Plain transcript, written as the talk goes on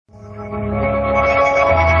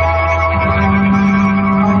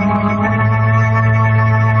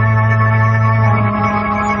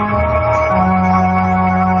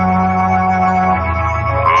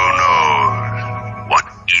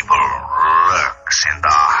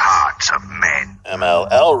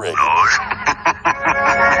Elrick.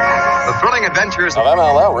 The thrilling adventures of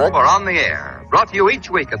M.L. Elrick are on the air. Brought to you each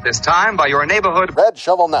week at this time by your neighborhood Red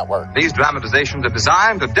Shovel Network. These dramatizations are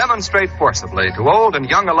designed to demonstrate forcibly to old and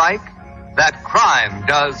young alike that crime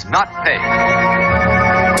does not pay.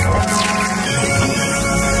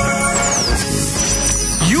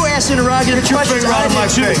 You asked interrogative questions. Get your finger out of my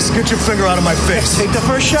face. Get your finger out of my face. Take the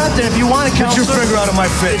first shot, then, if you want to, Get counselor. your finger out of my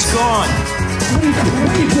face. It's gone.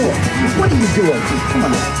 What are you doing? Come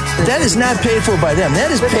on. That is not paid for by them. That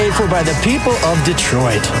is paid for by the people of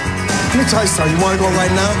Detroit. Let me tell you something. You want to go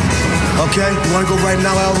right now? Okay? You want to go right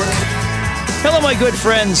now, Elrick? Hello, my good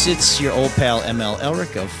friends. It's your old pal M.L.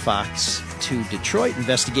 Elrick of Fox 2 Detroit,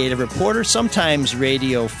 investigative reporter, sometimes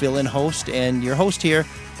radio fill-in host, and your host here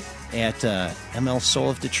at M.L. Soul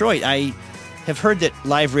of Detroit. I have heard that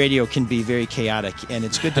live radio can be very chaotic, and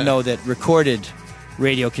it's good to know that recorded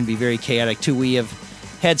radio can be very chaotic, too. We have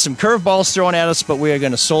had some curveballs thrown at us, but we are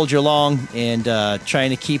going to soldier along, and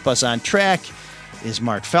trying to keep us on track is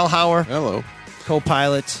Marc Fellhauer. Hello.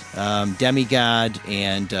 Co-pilot, demigod,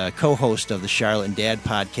 and co-host of the Charlotte and Dad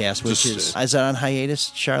podcast, which is that on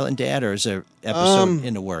hiatus, Charlotte and Dad, or is there an episode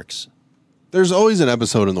in the works? There's always an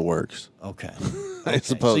episode in the works. Okay. I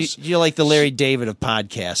suppose. So you're like the Larry David of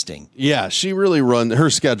podcasting. Yeah, she really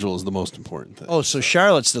her schedule is the most important thing. Oh, so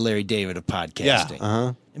Charlotte's the Larry David of podcasting.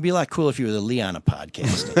 Yeah, It'd be a lot cool if you were the Leon of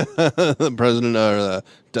podcasting. The president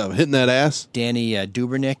hitting that ass? Danny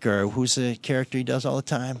Dubernick, or who's the character he does all the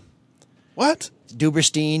time? What?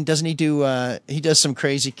 Duberstein, doesn't he do, he does some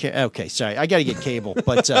crazy, okay, sorry, I got to get cable,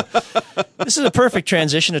 but this is a perfect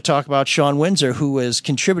transition to talk about Shawn Windsor, who is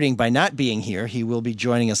contributing by not being here. He will be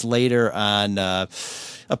joining us later on a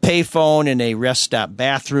payphone in a rest stop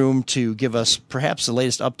bathroom to give us perhaps the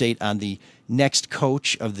latest update on the next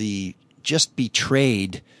coach of the just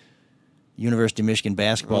betrayed University of Michigan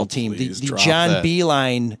basketball team. The John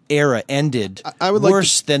Beilein era ended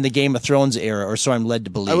worse than the Game of Thrones era, or so I'm led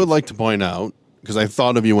to believe. I would like to point out, because I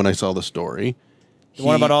thought of you when I saw the story. The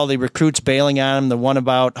one about all the recruits bailing on him, the one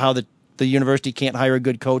about how the university can't hire a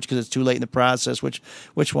good coach because it's too late in the process. Which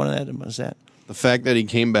one of that was that? The fact that he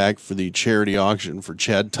came back for the charity auction for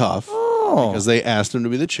Chad Tuff because they asked him to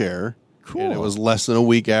be the chair. Cool. And it was less than a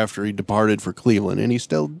week after he departed for Cleveland, and he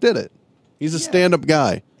still did it. He's a stand-up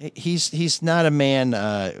guy. He's not a man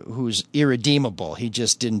who's irredeemable. He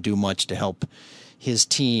just didn't do much to help his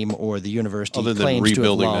team or the university other than claims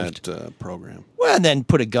rebuilding to have loved. that program. Well, and then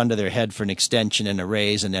put a gun to their head for an extension and a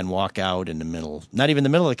raise, and then walk out in the middle. Not even the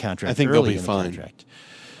middle of the contract. I think they'll be fine.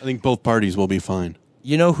 I think both parties will be fine.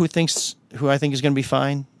 You know who I think is going to be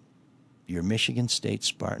fine? Your Michigan State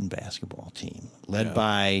Spartan basketball team, led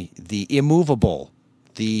by the immovable,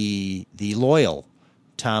 the loyal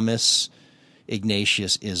Thomas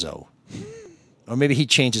Ignatius Izzo. Or maybe he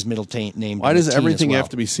changed his middle name. Why does everything have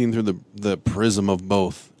to be seen through the prism of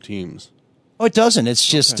both teams? Oh, it doesn't. It's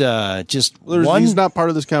just one. He's not part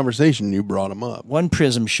of this conversation. You brought him up. One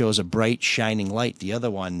prism shows a bright, shining light. The other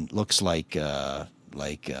one looks like the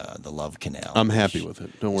Love Canal. I'm happy with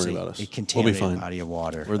it. Don't worry about us. We'll be fine. Body of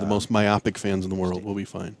water. We're the most myopic fans in the world. We'll be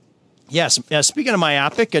fine. Yes. Speaking of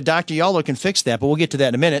myopic, Dr. Yallo can fix that, but we'll get to that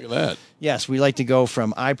in a minute. Look at that. Yes, we like to go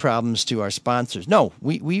from eye problems to our sponsors. No,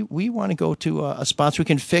 we want to go to a sponsor who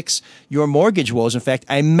can fix your mortgage woes. In fact,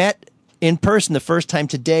 I met in person the first time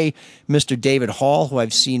today Mr. David Hall, who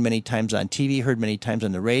I've seen many times on TV, heard many times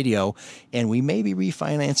on the radio, and we may be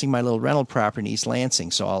refinancing my little rental property in East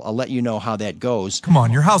Lansing, so I'll let you know how that goes. Come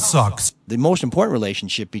on, your house sucks. The most important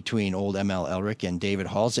relationship between old M.L. Elrick and David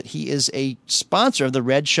Hall is that he is a sponsor of the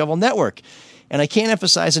Red Shovel Network. And I can't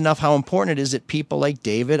emphasize enough how important it is that people like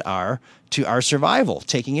David are to our survival,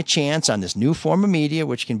 taking a chance on this new form of media,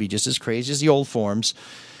 which can be just as crazy as the old forms,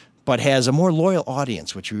 but has a more loyal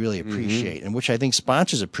audience, which we really appreciate, and which I think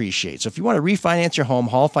sponsors appreciate. So if you want to refinance your home,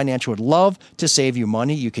 Hall Financial would love to save you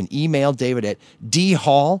money. You can email David at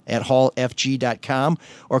dhall@hallfg.com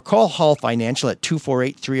or call Hall Financial at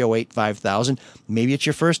 248-308-5000. Maybe it's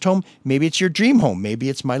your first home. Maybe it's your dream home. Maybe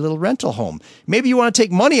it's my little rental home. Maybe you want to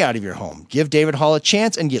take money out of your home. Give David Hall a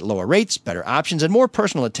chance and get lower rates, better options, and more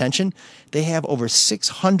personal attention. They have over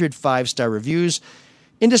 600 five-star reviews.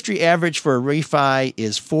 Industry average for a refi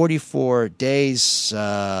is 44 days.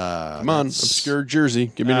 Come on, obscure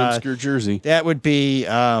jersey. Give me an obscure jersey. That would be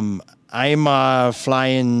I'm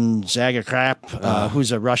flying Zagreb,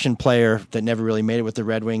 who's a Russian player that never really made it with the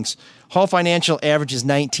Red Wings. Hall Financial averages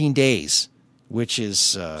 19 days, which is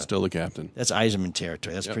still the captain. That's Eiserman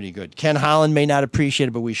territory. That's pretty good. Ken Holland may not appreciate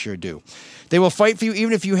it, but we sure do. They will fight for you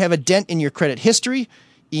even if you have a dent in your credit history.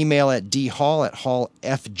 email at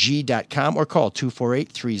dhall@hallfg.com, or call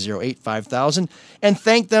 248-308-5000, and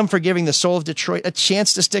thank them for giving the soul of Detroit a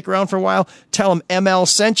chance to stick around for a while. Tell them ML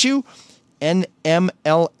sent you.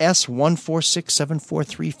 NMLS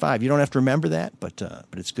 1467435. You don't have to remember that, but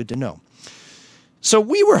it's good to know. So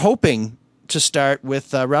we were hoping to start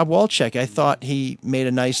with Rob Walchek. I thought he made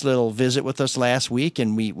a nice little visit with us last week,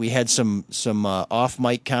 and we had some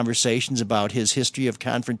off-mic conversations about his history of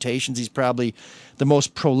confrontations. He's probably the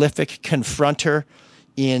most prolific confronter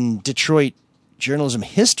in Detroit journalism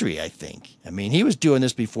history, I think. I mean, he was doing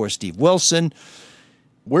this before Steve Wilson.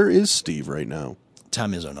 Where is Steve right now?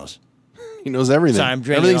 Tom Izzo knows. He knows everything. Sorry, I'm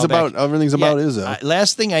everything's about Izzo.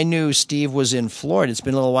 Last thing I knew, Steve was in Florida. It's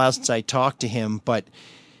been a little while since I talked to him, but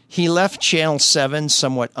he left Channel 7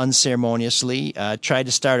 somewhat unceremoniously, tried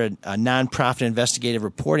to start a nonprofit investigative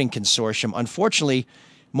reporting consortium. Unfortunately,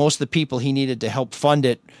 most of the people he needed to help fund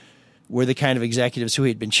it were the kind of executives who he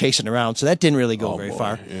had been chasing around, so that didn't really go very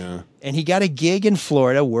far. Yeah. And he got a gig in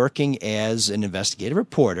Florida working as an investigative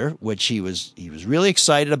reporter, which he was really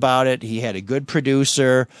excited about it. He had a good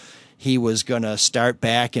producer. He was going to start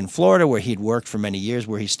back in Florida where he'd worked for many years,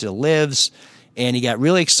 where he still lives. And he got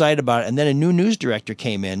really excited about it. And then a new news director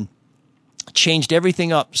came in, changed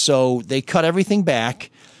everything up. So they cut everything back,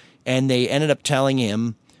 and they ended up telling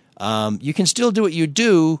him, you can still do what you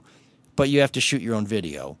do, but you have to shoot your own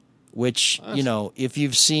video, which, if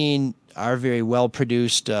you've seen our very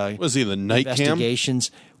well-produced was he the night investigations.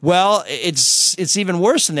 Well, it's even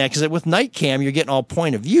worse than that, because with night cam, you're getting all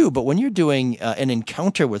point of view. But when you're doing an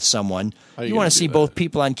encounter with someone, you want to see both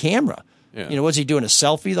people on camera. Yeah. Was he doing a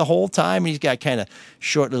selfie the whole time? He's got kind of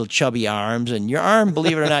short, little chubby arms, and your arm,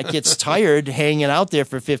 believe it or not, gets tired hanging out there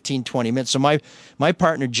for 15, 20 minutes. So my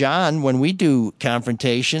partner, John, when we do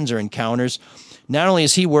confrontations or encounters, not only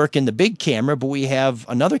is he working the big camera, but we have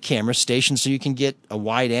another camera station so you can get a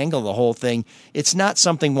wide angle of the whole thing. It's not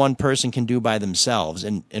something one person can do by themselves.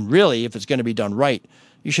 And really, if it's going to be done right,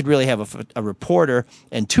 you should really have a reporter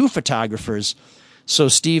and two photographers. So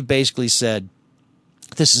Steve basically said,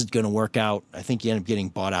 this is going to work out. I think he ended up getting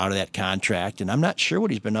bought out of that contract, and I'm not sure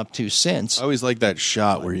what he's been up to since. I always like that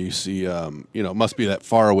shot where you see, it must be that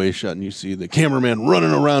far away shot, and you see the cameraman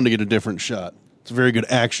running around to get a different shot. It's a very good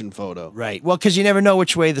action photo. Right. Well, because you never know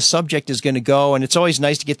which way the subject is going to go, and it's always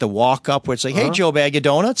nice to get the walk up where it's like, hey, Joe Bag of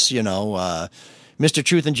Donuts, Mr.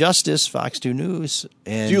 Truth and Justice, Fox 2 News.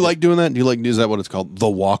 And do you like doing that? Is that what it's called? The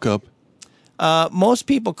walk up? Most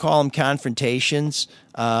people call them confrontations.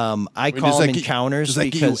 I call them encounters. Does that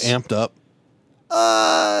get you amped up?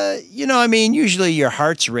 Usually your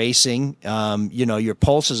heart's racing, your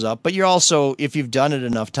pulse is up, but you're also, if you've done it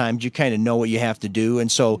enough times, you kind of know what you have to do.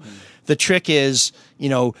 And so the trick is,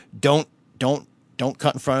 don't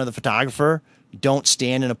cut in front of the photographer. Don't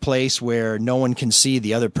stand in a place where no one can see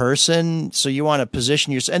the other person. So you want to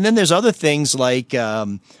position yourself. And then there's other things like, you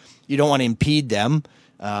don't want to impede them.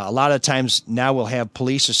 A lot of times now we'll have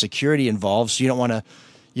police or security involved, so you don't want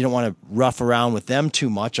to rough around with them too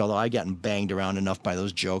much, although I've gotten banged around enough by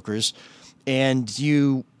those jokers. And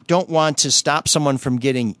you don't want to stop someone from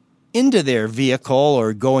getting into their vehicle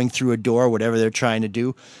or going through a door, whatever they're trying to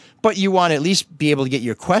do. But you want to at least be able to get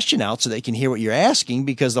your question out so they can hear what you're asking,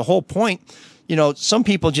 because the whole point, some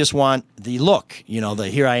people just want the look,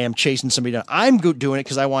 here I am chasing somebody down. I'm doing it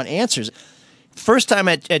because I want answers. First time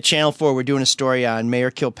at Channel 4, we're doing a story on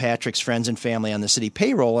Mayor Kilpatrick's friends and family on the city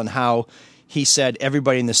payroll, and how he said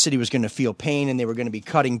everybody in the city was going to feel pain and they were going to be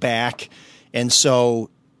cutting back. And so,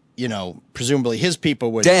 presumably his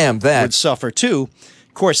people would suffer too.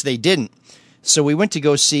 Of course, they didn't. So we went to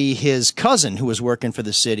go see his cousin who was working for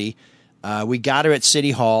the city. We got her at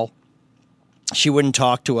City Hall. She wouldn't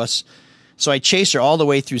talk to us. So I chased her all the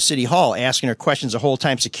way through City Hall, asking her questions the whole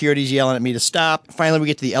time. Security's yelling at me to stop. Finally, we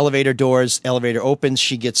get to the elevator doors. Elevator opens.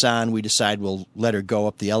 She gets on. We decide we'll let her go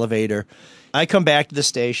up the elevator. I come back to the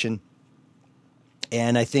station,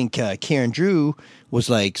 and I think Karen Drew was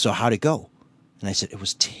like, so how'd it go? And I said, it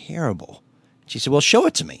was terrible. She said, well, show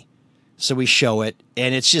it to me. So we show it,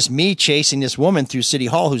 and it's just me chasing this woman through City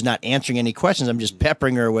Hall who's not answering any questions. I'm just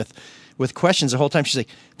peppering her with questions the whole time. She's like,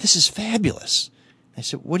 this is fabulous. I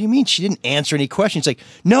said, what do you mean? She didn't answer any questions. Like,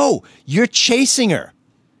 no, you're chasing her.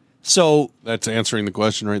 So that's answering the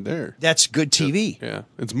question right there. That's good TV. Yeah,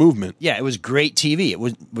 it's movement. Yeah, it was great TV. It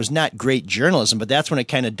was not great journalism, but that's when it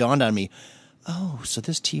kind of dawned on me, oh, so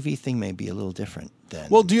this TV thing may be a little different then.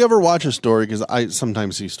 Well, do you ever watch a story? Because I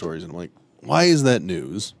sometimes see stories and I'm like, why is that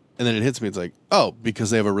news? And then it hits me. It's like, oh,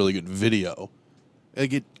 because they have a really good video.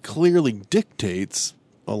 Like, it clearly dictates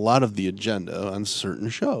a lot of the agenda on certain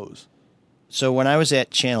shows. So when I was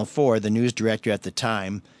at Channel 4, the news director at the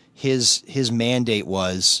time, his mandate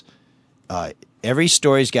was every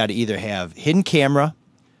story's got to either have hidden camera,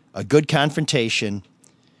 a good confrontation,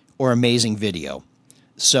 or amazing video.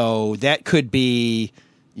 So that could be,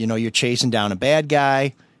 you're chasing down a bad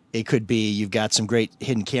guy. It could be you've got some great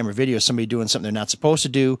hidden camera video, somebody doing something they're not supposed to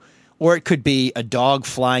do. Or it could be a dog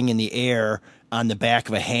flying in the air on the back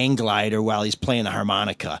of a hang glider while he's playing a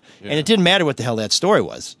harmonica. Yeah. And it didn't matter what the hell that story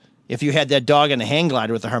was. If you had that dog on a hang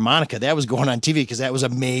glider with a harmonica, that was going on TV because that was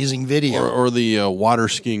amazing video. Or the water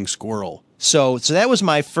skiing squirrel. So that was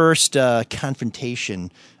my first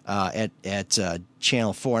confrontation at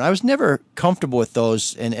Channel 4. And I was never comfortable with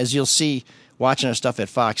those. And as you'll see watching our stuff at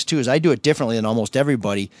Fox 2, is I do it differently than almost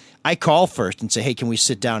everybody. I call first and say, hey, can we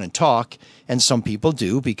sit down and talk? And some people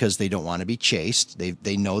do because they don't want to be chased.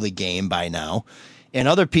 They know the game by now. And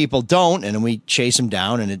other people don't, and then we chase them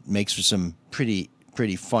down, and it makes for some pretty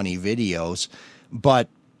funny videos. But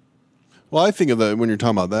well, I think of when you're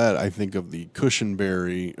talking about that, I think of the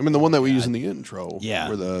Cushionberry. I mean, the one that we use in the intro,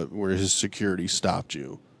 where his security stopped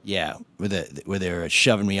you. Yeah, where they're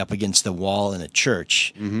shoving me up against the wall in a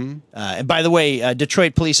church. Mm-hmm. And by the way,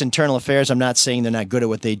 Detroit Police Internal Affairs, I'm not saying they're not good at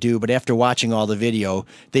what they do, but after watching all the video,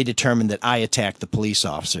 they determined that I attacked the police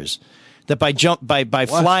officers. That by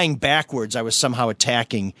flying backwards, I was somehow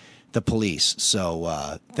attacking the police.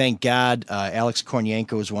 So thank God, Alex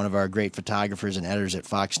Kornienko is one of our great photographers and editors at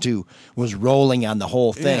Fox 2, was rolling on the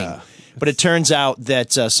whole thing. Yeah. But it turns out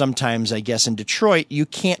that sometimes, I guess, in Detroit, you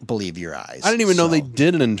can't believe your eyes. I didn't even know they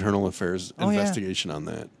did an internal affairs investigation on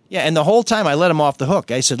that. Yeah, and the whole time I let them off the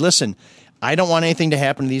hook. I said, listen, I don't want anything to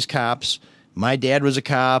happen to these cops. My dad was a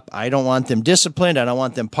cop. I don't want them disciplined. I don't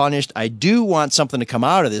want them punished. I do want something to come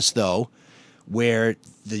out of this, though, where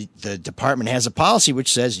the department has a policy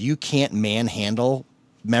which says you can't manhandle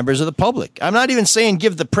members of the public. I'm not even saying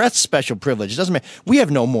give the press special privilege. It doesn't matter. We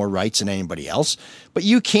have no more rights than anybody else, but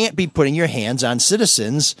you can't be putting your hands on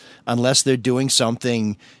citizens unless they're doing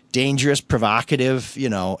something dangerous, provocative,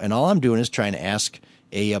 and all I'm doing is trying to ask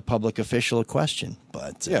a public official a question.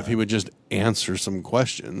 But if he would just answer some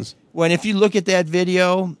questions. If you look at that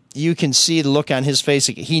video, you can see the look on his face.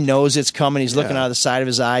 He knows it's coming. He's looking out of the side of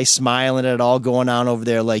his eye, smiling at it all going on over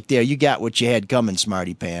there. Like, there, you got what you had coming,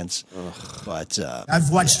 smarty pants. Ugh. But I've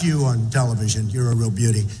watched you on television. You're a real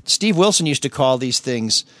beauty. Steve Wilson used to call these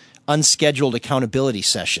things unscheduled accountability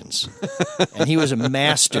sessions. And he was a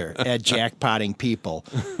master at jackpotting people.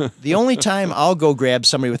 The only time I'll go grab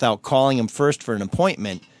somebody without calling him first for an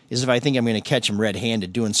appointment is if I think I'm going to catch them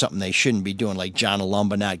red-handed doing something they shouldn't be doing, like John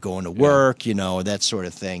Alumba not going to work, that sort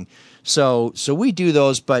of thing. So we do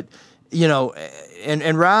those, but,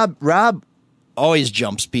 and Rob always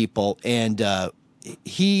jumps people, and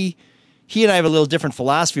he and I have a little different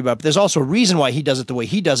philosophy about it, but there's also a reason why he does it the way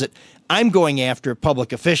he does it. I'm going after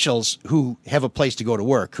public officials who have a place to go to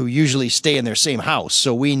work, who usually stay in their same house,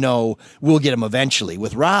 so we know we'll get them eventually.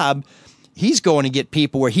 With Rob, he's going to get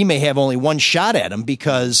people where he may have only one shot at them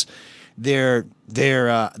because they're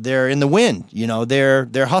in the wind.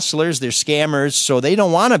 They're hustlers, they're scammers, so they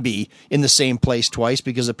don't want to be in the same place twice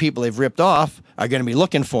because the people they've ripped off are going to be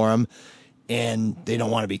looking for them, and they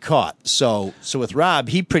don't want to be caught. So with Rob,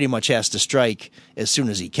 he pretty much has to strike as soon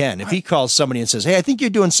as he can. If he calls somebody and says, hey, I think you're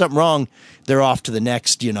doing something wrong, they're off to the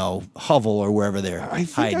next, hovel or wherever they're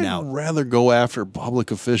hiding out. I'd rather go after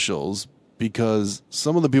public officials because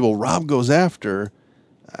some of the people Rob goes after,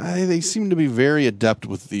 they seem to be very adept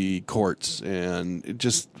with the courts, and it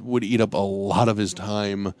just would eat up a lot of his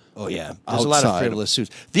time. Oh, yeah. There's a lot of frivolous suits.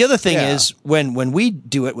 The other thing is, when we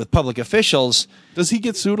do it with public officials... Does he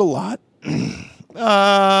get sued a lot?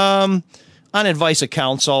 On advice of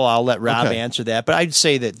counsel, I'll let Rob answer that. But I'd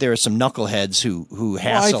say that there are some knuckleheads who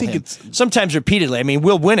hassle him. Sometimes repeatedly. I mean,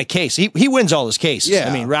 we'll win a case. He wins all his cases. Yeah,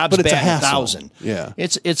 I mean, Rob's batting 1,000. Yeah,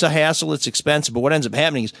 it's a hassle. It's expensive. But what ends up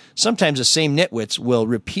happening is sometimes the same nitwits will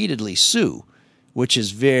repeatedly sue, which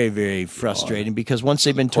is very, very frustrating because once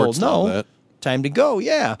they've been told no, time to go.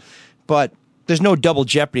 Yeah, but there's no double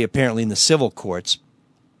jeopardy apparently in the civil courts.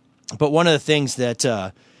 But one of the things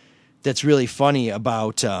that's really funny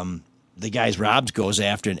about the guys Rob goes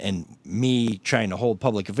after and me trying to hold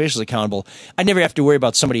public officials accountable, I never have to worry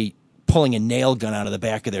about somebody pulling a nail gun out of the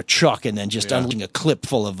back of their truck and then just unleashing a clip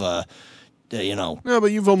full of, Yeah,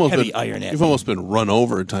 but you've almost heavy iron. You've almost been run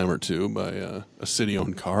over a time or two by a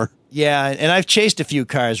city-owned car. Yeah, and I've chased a few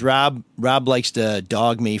cars. Rob likes to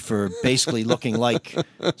dog me for basically looking like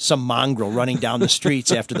some mongrel running down the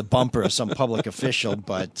streets after the bumper of some public official.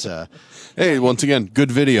 But hey, once again,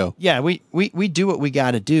 good video. Yeah, we do what we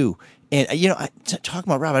got to do. And, talking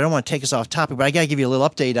about Rob, I don't want to take us off topic, but I got to give you a little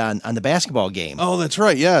update on the basketball game. Oh, that's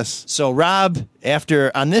right, yes. So Rob,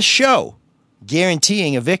 on this show,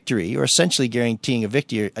 guaranteeing a victory, or essentially guaranteeing a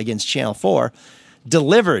victory against Channel 4,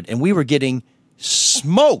 delivered, and we were getting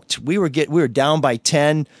smoked. We were down by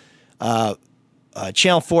 10.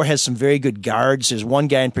 Channel 4 has some very good guards. There's one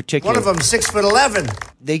guy in particular. One of them 6'11".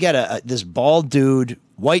 They got this bald dude,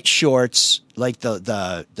 white shorts, like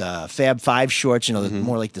the Fab Five shorts,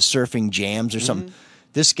 more like the surfing jams or something.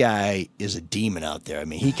 This guy is a demon out there. I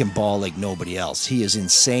mean, he can ball like nobody else. He is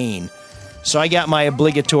insane. So I got my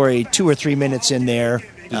obligatory 2 or 3 minutes in there.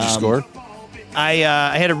 Did you score? I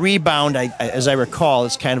had a rebound. As I recall,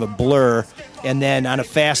 it's kind of a blur. And then on a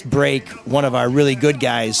fast break, one of our really good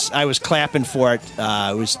guys, I was clapping for it.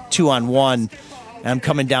 It was 2-on-1. And I'm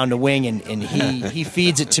coming down the wing, and he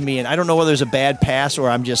feeds it to me. And I don't know whether it's a bad pass or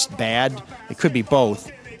I'm just bad. It could be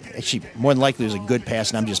both. Actually, more than likely it was a good pass,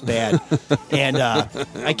 and I'm just bad. And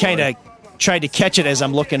I kind of tried to catch it as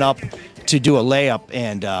I'm looking up to do a layup.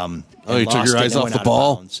 And you took your eyes off the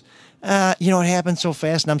ball? It happened so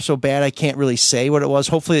fast, and I'm so bad I can't really say what it was.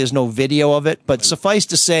 Hopefully there's no video of it. But suffice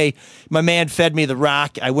to say, my man fed me the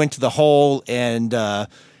rock. I went to the hole, and the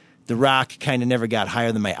rock kind of never got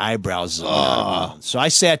higher than my eyebrows. So I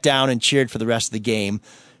sat down and cheered for the rest of the game.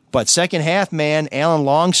 But second half, man, Alan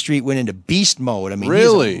Longstreet went into beast mode. I mean,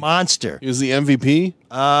 really? He's a monster. He was the MVP?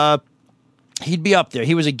 He'd be up there.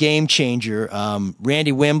 He was a game changer.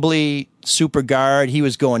 Randy Wembley, super guard. He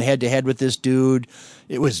was going head to head with this dude.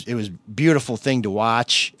 It was a beautiful thing to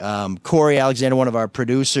watch. Corey Alexander, one of our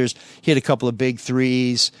producers, hit a couple of big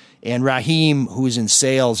threes. And Raheem, who's in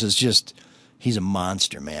sales, he's a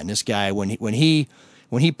monster, man. This guy, when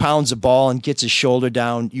he pounds the ball and gets his shoulder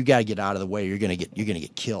down, you got to get out of the way. You're gonna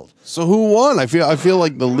get killed. So who won? I feel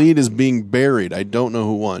like the lead is being buried. I don't know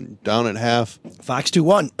who won. Down at half. Fox 2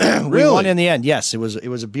 won. Really? We won in the end. Yes, it was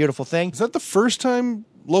a beautiful thing. Is that the first time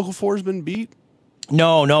Local 4 has been beat?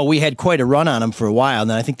 No, we had quite a run on them for a while, and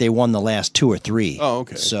then I think they won the last 2 or 3. Oh,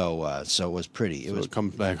 okay. So it was pretty. It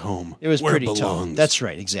comes back home. It was where pretty it belongs. tough. That's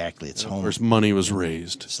right, exactly. It's home. Where money was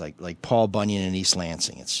raised. It's like Paul Bunyan in East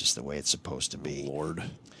Lansing. It's just the way it's supposed to be. Lord.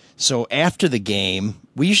 So after the game,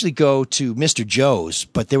 we usually go to Mr. Joe's,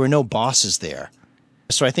 but there were no bosses there.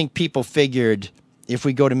 So I think people figured if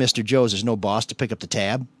we go to Mr. Joe's, there's no boss to pick up the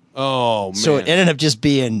tab. Oh, man. So it ended up just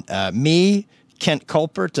being me, Kent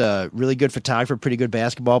Culpert, a really good photographer, pretty good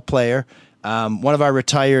basketball player, one of our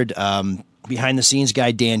retired behind-the-scenes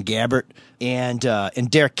guy, Dan Gabbert, and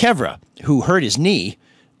Derek Kevra, who hurt his knee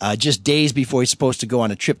just days before he's supposed to go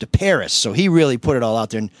on a trip to Paris. So he really put it all out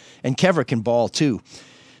there, and Kevra can ball too.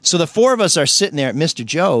 So the 4 of us are sitting there at Mr.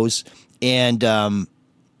 Joe's, and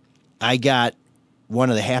I got one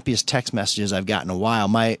of the happiest text messages I've gotten in a while.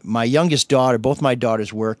 My youngest daughter, both my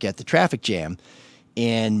daughters work at the traffic jam,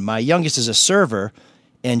 and my youngest is a server,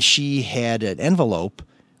 and she had an envelope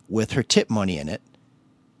with her tip money in it,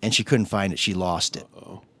 and she couldn't find it. She lost it.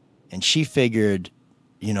 Uh-oh. And she figured,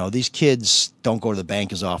 these kids don't go to the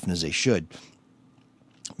bank as often as they should.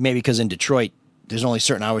 Maybe because in Detroit, there's only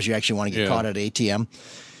certain hours you actually want to get caught at ATM.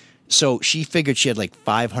 So she figured she had like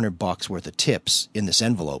 $500 worth of tips in this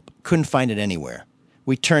envelope. Couldn't find it anywhere.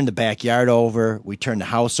 We turned the backyard over. We turned the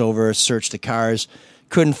house over, searched the cars.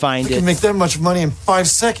 Couldn't find it. You can make that much money in 5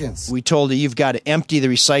 seconds. We told her, you've got to empty the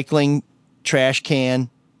recycling trash can,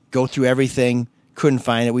 go through everything. Couldn't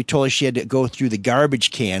find it. We told her she had to go through the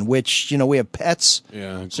garbage can, which, we have pets.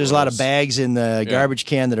 Yeah, so there's a lot of bags in the garbage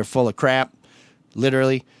can that are full of crap,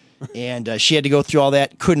 literally. And she had to go through all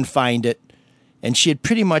that. Couldn't find it. And she had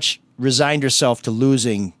pretty much resigned herself to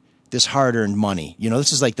losing this hard-earned money.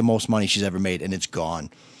 This is like the most money she's ever made, and it's gone.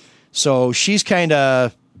 So she's kind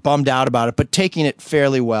of bummed out about it, but taking it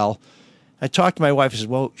fairly well. I talked to my wife and said,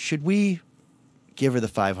 well, should we give her the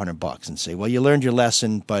 $500 and say, well, you learned your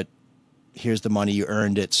lesson, but here's the money, you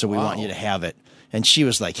earned it, so we want you to have it. And she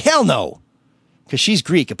was like, hell no, because she's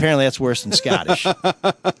Greek. Apparently that's worse than Scottish.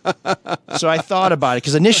 So I thought about it,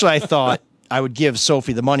 because initially I thought I would give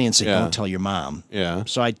Sophie the money and say, don't tell your mom. Yeah.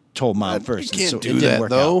 So I told mom first. You can't so do it didn't that, work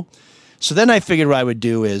though. out. So then I figured what I would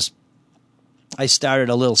do is I started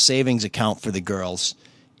a little savings account for the girls.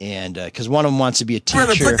 And because one of them wants to be a teacher. I'm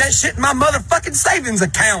gonna put that shit in my motherfucking savings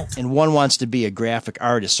account. And one wants to be a graphic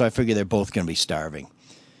artist. So I figured they're both going to be starving.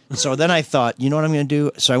 So then I thought, you know what I'm going to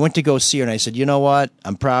do? So I went to go see her, and I said, you know what?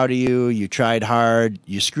 I'm proud of you. You tried hard.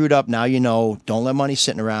 You screwed up. Now you know. Don't let money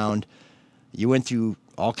sitting around. You went through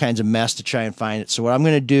all kinds of mess to try and find it. So what I'm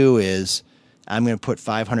going to do is I'm going to put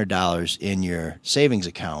 $500 in your savings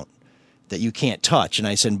account that you can't touch. And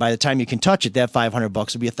I said, by the time you can touch it, that $500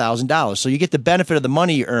 will be $1,000. So you get the benefit of the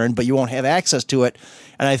money you earn, but you won't have access to it.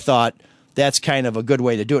 And I thought that's kind of a good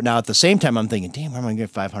way to do it. Now, at the same time, I'm thinking, damn, where am I going to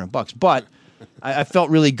get $500? But I felt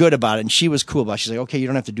really good about it, and she was cool about it. She's like, okay, you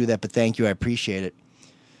don't have to do that, but thank you. I appreciate it.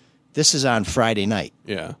 This is on Friday night.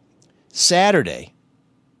 Yeah. Saturday,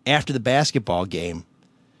 after the basketball game,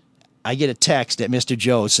 I get a text at Mr.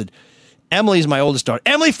 Joe. It said, Emily's my oldest daughter.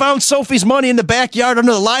 Emily found Sophie's money in the backyard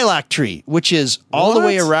under the lilac tree, which is all the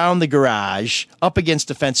way around the garage, up against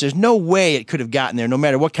the fence. There's no way it could have gotten there, no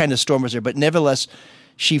matter what kind of storm was there. But nevertheless,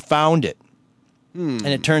 she found it. And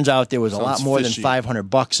it turns out there was a lot more than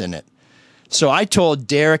 $500 in it. So I told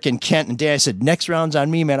Derek and Kent and Dan, I said, next round's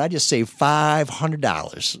on me, man. I just saved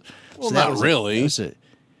 $500. Well, So not really.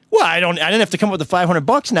 Well, I didn't have to come up with the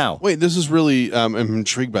 $500 now. Wait, this is really, I'm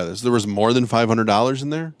intrigued by this. There was more than $500 in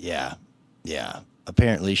there? Yeah.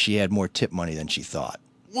 Apparently she had more tip money than she thought.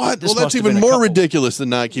 What? This Well, that's must have even been a more couple. ridiculous than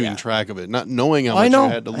not keeping track of it, not knowing how much you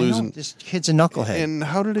had to lose. I know. This kid's a knucklehead. And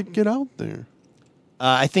how did it get out there?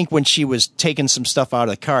 I think when she was taking some stuff out of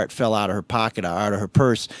the car, it fell out of her pocket, out of her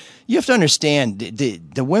purse. You have to understand,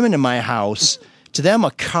 the women in my house, to them,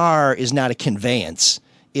 a car is not a conveyance.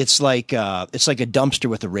 It's like a dumpster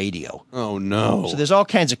with a radio. Oh, no. So there's all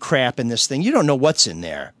kinds of crap in this thing. You don't know what's in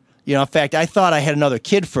there. You know, in fact, I thought I had another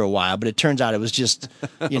kid for a while, but it turns out it was just,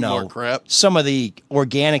 More crap. Some of the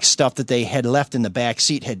organic stuff that they had left in the back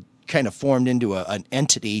seat had kind of formed into an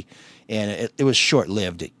entity, and it was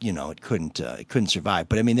short-lived. It couldn't survive.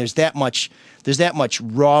 But I mean, there's that much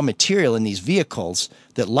raw material in these vehicles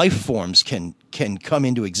that life forms can come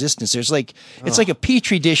into existence. There's it's like a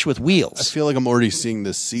petri dish with I wheels. feel like I'm already seeing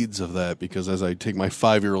the seeds of that because as I take my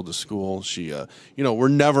 5-year-old to school, she, we're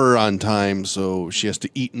never on time, so she has to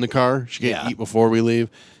eat in the car. She can't eat before we leave.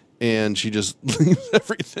 And she just leaves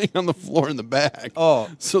everything on the floor in the back.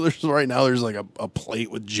 Oh. So there's like a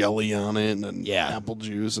plate with jelly on it and apple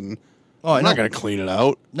juice. And I'm not going to clean it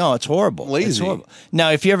out. No, it's horrible. Lazy. It's horrible.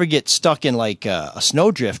 Now, if you ever get stuck in like a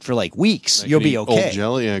snowdrift for like weeks, you'll be okay. Old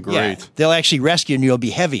jelly, yeah, great. Yeah, they'll actually rescue you and you'll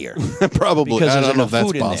be heavier. Probably. Because I there's don't know if enough that's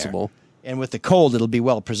food in there. possible. And with the cold, it'll be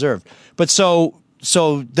well preserved. But so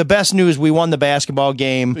the best news, we won the basketball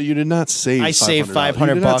game. But you did not save. I saved $500. You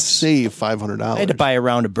did not save $500. I had to buy a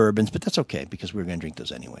round of bourbons, but that's okay because we were going to drink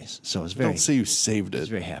those anyways. So I was Don't say you saved I was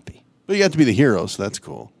it. very happy. But you got to be the hero, so that's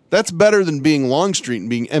cool. That's better than being Longstreet and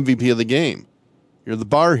being MVP of the game. You're the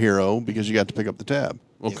bar hero because you got to pick up the tab.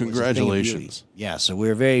 Well, It was a thing of congratulations. beauty. Yeah, so we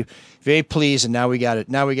were very, very pleased, and now we got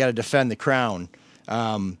to defend the crown.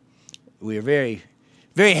 We were very,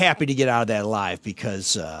 very happy to get out of that alive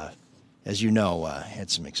because, as you know, I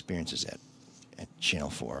had some experiences at Channel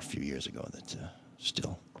 4 a few years ago that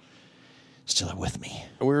still are with me.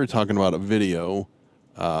 We were talking about a video,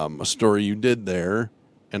 a story you did there,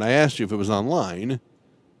 and I asked you if it was online,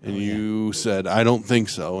 and you said, I don't think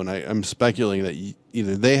so. And I'm speculating that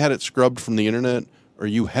either they had it scrubbed from the internet or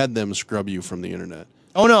you had them scrub you from the internet.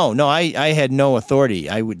 Oh, no, I had no authority.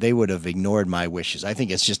 They would have ignored my wishes. I think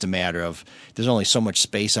it's just a matter of there's only so much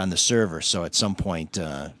space on the server, so at some point...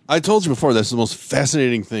 I told you before, that's the most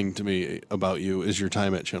fascinating thing to me about you is your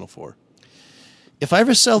time at Channel 4. If I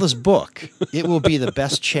ever sell this book, it will be the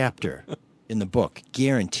best chapter in the book,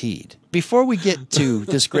 guaranteed. Before we get to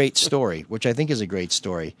this great story, which I think is a great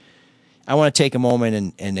story, I want to take a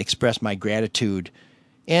moment and express my gratitude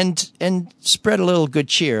and spread a little good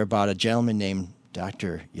cheer about a gentleman named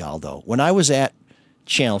Dr. Yaldo. When I was at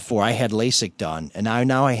Channel 4, I had LASIK done, and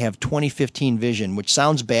now I have 20/15 vision, which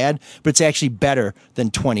sounds bad, but it's actually better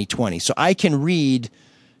than 20/20. So I can read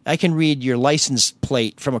your license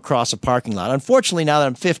plate from across a parking lot. Unfortunately, now that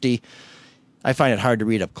I'm 50, I find it hard to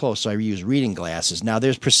read up close, so I use reading glasses. Now,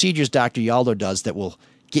 there's procedures Dr. Yaldo does that will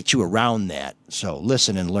get you around that. So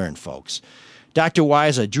listen and learn, folks. Dr. Y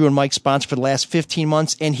is a Drew and Mike sponsor for the last 15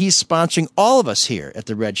 months, and he's sponsoring all of us here at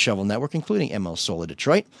the Red Shovel Network, including M.L. Sola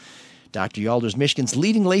Detroit. Dr. Yaldo is Michigan's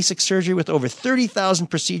leading LASIK surgery with over 30,000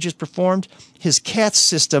 procedures performed. His CAT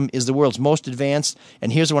system is the world's most advanced,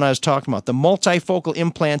 and here's the one I was talking about. The multifocal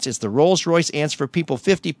implants is the Rolls-Royce answer for people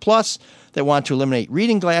 50 plus that want to eliminate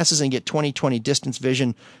reading glasses and get 20/20 distance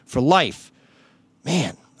vision for life.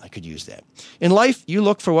 Man, I could use that. In life, you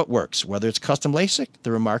look for what works, whether it's custom LASIK,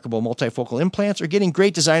 the remarkable multifocal implants, or getting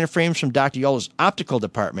great designer frames from Dr. Yaldo's optical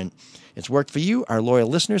department. It's worked for you, our loyal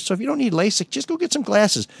listeners, so if you don't need LASIK, just go get some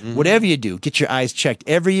glasses. Whatever you do, get your eyes checked.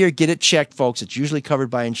 Every year, get it checked, folks. It's usually covered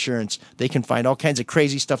by insurance. They can find all kinds of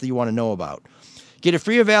crazy stuff that you want to know about. Get a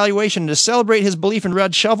free evaluation, and to celebrate his belief in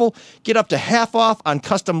Red Shovel, get up to half off on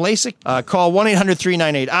custom LASIK. Call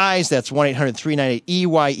 1-800-398-EYES. That's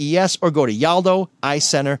 1-800-398-EYES, or go to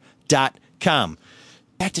YaldoEyeCenter.com.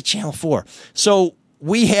 Back to Channel 4. So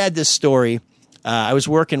we had this story. I was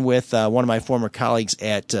working with one of my former colleagues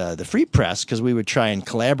at the Free Press because we would try and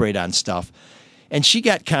collaborate on stuff. And she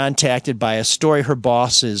got contacted by a story her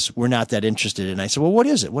bosses were not that interested in. I said, well, what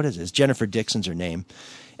is it? What is it? Jennifer Dixon's her name.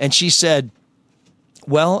 And she said,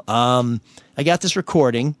 well, I got this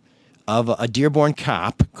recording of a Dearborn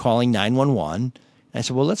cop calling 911. And I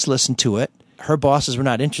said, well, let's listen to it. Her bosses were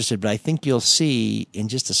not interested, but I think you'll see in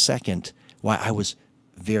just a second why I was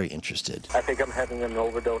very interested. I think I'm having an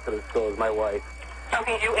overdose at the store with my wife.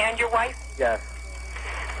 Okay, you and your wife? Yes.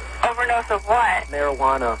 Overdose of what?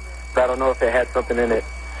 Marijuana. But I don't know if it had something in it.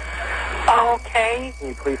 Okay. Can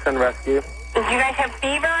you please send rescue? Do you guys have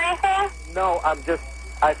fever or anything? No,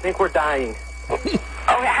 I think we're dying. Okay,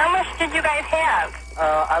 how much did you guys have?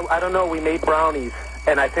 I don't know. We made brownies,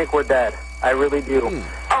 and I think we're dead. I really do.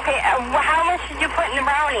 Okay, how much did you put in the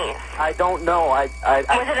brownies? I don't know. Was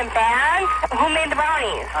it a bag? Who made the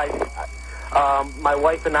brownies? My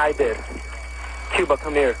wife and I did. Cuba,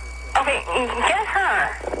 come here. Okay, get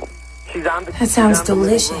her. She's on the. That sounds she's on the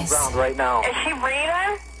living room delicious. ground right now. Is she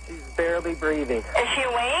breathing? She's barely breathing. Is she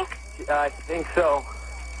awake? I think so.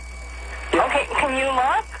 Yeah. Okay, can you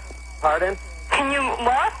look? Pardon? Can you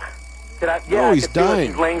look? Yeah, he's I can feel it.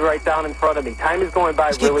 dying. She's laying right down in front of me. Time is going by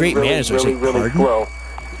Let's get really, great manners when I say, really "Pardon?" slow.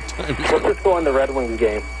 What's the score in the Red Wings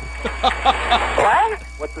game? What?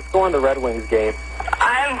 What's the score in the Red Wings game?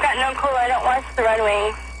 I've got no clue. I don't watch the Red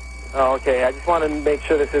Wings. Oh, okay. I just want to make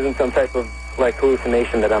sure this isn't some type of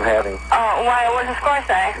hallucination that I'm having. Oh, why? What does the score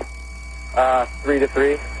say?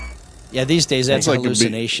 3-3. Yeah, these days that's Like a a big-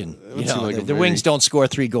 hallucination. would seem like a The very- Wings don't score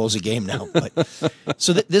 3 goals a game now. But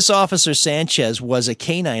so this officer Sanchez was a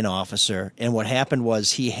canine officer, and what happened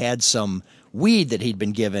was he had some weed that he'd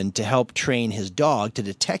been given to help train his dog to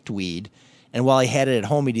detect weed. And while he had it at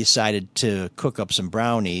home, he decided to cook up some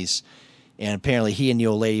brownies. And apparently he and the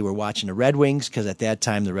old lady were watching the Red Wings because at that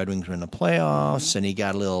time the Red Wings were in the playoffs, and he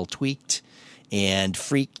got a little tweaked and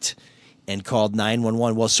freaked and called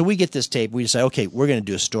 911. Well, so we get this tape. We decide, okay, we're going to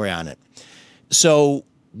do a story on it. So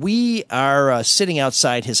we are sitting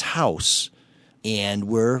outside his house, and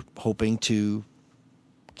we're hoping to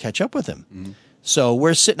catch up with him. Mm-hmm. So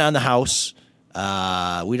we're sitting on the house.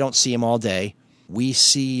 We don't see him all day. We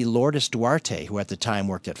see Lourdes Duarte, who at the time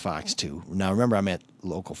worked at Fox 2. Now, remember, I'm at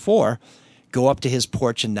Local 4. Go up to his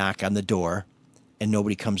porch and knock on the door, and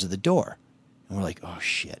nobody comes to the door. And we're like, oh,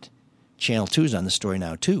 shit. Channel 2's on the story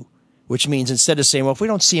now, too. Which means instead of saying, well, if we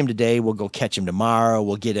don't see him today, we'll go catch him tomorrow,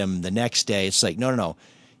 we'll get him the next day. It's like, no.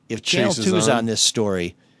 If Channel 2's on this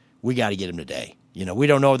story, we got to get him today. We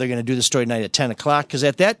don't know if they're going to do the story tonight at 10 o'clock, because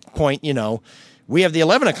at that point, we have the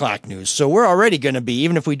 11 o'clock news. So we're already going to be,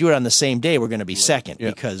 even if we do it on the same day, we're going to be second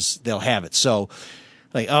because they'll have it. So,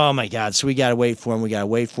 like, oh, my God. So we got to wait for him.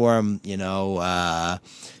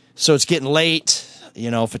 So it's getting late.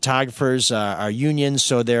 Photographers are unions,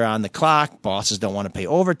 so they're on the clock. Bosses don't want to pay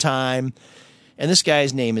overtime. And this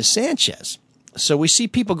guy's name is Sanchez. So we see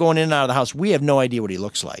people going in and out of the house. We have no idea what he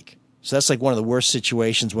looks like. So that's like one of the worst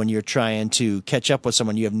situations when you're trying to catch up with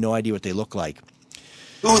someone. You have no idea what they look like.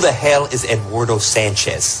 Who the hell is Eduardo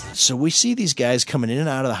Sanchez? So we see these guys coming in and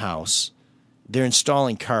out of the house. They're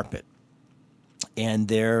installing carpet. And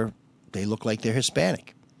they look like they're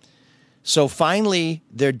Hispanic. So finally,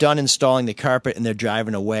 they're done installing the carpet and they're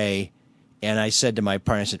driving away. And I said to my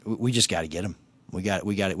partner, I said, "We just got to get him. We got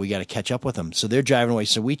to catch up with them." So they're driving away.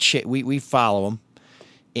 So we follow them,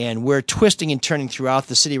 and we're twisting and turning throughout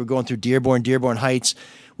the city. We're going through Dearborn Heights.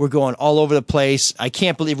 We're going all over the place. I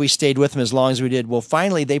can't believe we stayed with them as long as we did. Well,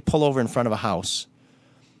 finally, they pull over in front of a house,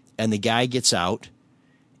 and the guy gets out.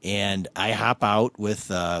 And I hop out with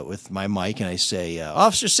my mic and I say,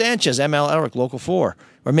 "Officer Sanchez, M.L. Elrick, Local 4."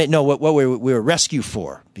 Or no, what we were Rescue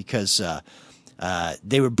 4 because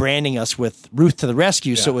they were branding us with Ruth to the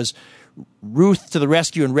Rescue. Yeah. So it was Ruth to the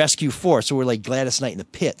Rescue and Rescue 4. So we're like Gladys Knight in the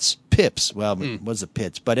Pips. Well, it was the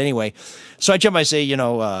Pits. But anyway, so I jump, I say,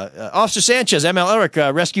 "Officer Sanchez, M.L.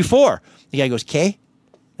 Elrick, Rescue 4. The guy goes, "K?"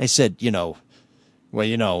 I said,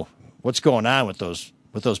 what's going on with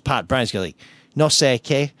those pot brownies? He's like, "No say,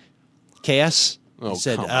 K? KS?" Oh, I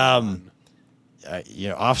said, come on.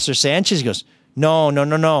 Officer Sanchez. He goes,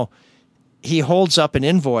 No. He holds up an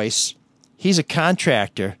invoice. He's a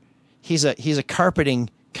contractor. He's a carpeting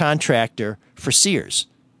contractor for Sears.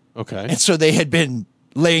 Okay. And so they had been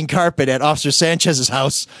laying carpet at Officer Sanchez's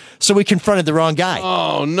house. So we confronted the wrong guy.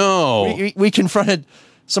 Oh, no. We confronted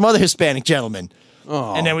some other Hispanic gentleman.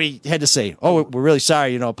 Oh. And then we had to say, "Oh, we're really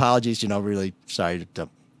sorry. Apologies. Really sorry to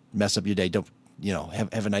mess up your day. Don't,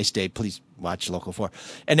 have a nice day. Please watch Local 4."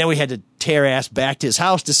 And then we had to tear ass back to his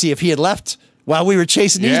house to see if he had left while we were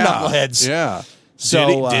chasing these knuckleheads. Yeah.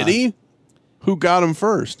 So did he? Who got him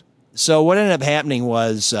first? So what ended up happening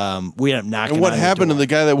was we ended up knocking. And what on the happened door. to the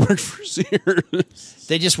guy that worked for Sears?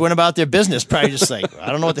 They just went about their business, probably just like,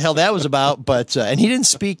 I don't know what the hell that was about, but and he didn't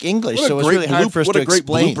speak English, so it was really hard for us to explain.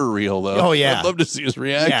 What a great blooper reel, though. Oh yeah, I'd love to see his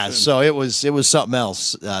reaction. Yeah, so it was something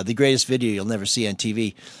else. The greatest video you'll never see on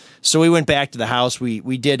TV. So we went back to the house.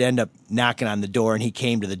 We did end up knocking on the door, and he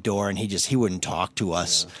came to the door, and he wouldn't talk to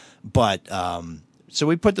us. Yeah. But so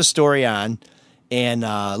we put the story on, and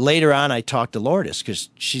later on I talked to Lourdes because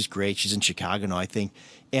she's great. She's in Chicago now, I think.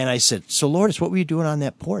 And I said, so Lourdes, what were you doing on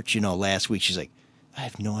that porch, last week? She's like, I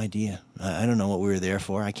have no idea. I don't know what we were there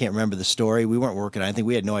for. I can't remember the story. We weren't working on anything.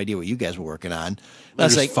 We had no idea what you guys were working on. And I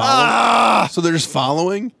was like, So they're just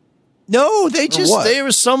following? No, there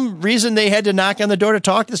was some reason they had to knock on the door to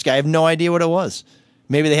talk to this guy. I have no idea what it was.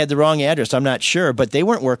 Maybe they had the wrong address. I'm not sure, but they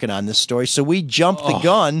weren't working on this story. So we jumped the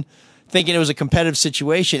gun thinking it was a competitive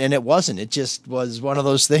situation, and it wasn't. It just was one of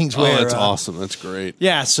those things where... that's awesome. That's great.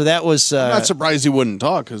 Yeah, so that was... I'm not surprised he wouldn't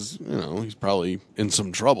talk because, he's probably in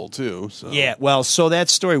some trouble, too. So. Yeah, well, so that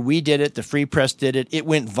story, we did it. The Free Press did it. It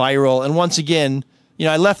went viral. And once again,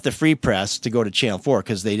 I left the Free Press to go to Channel 4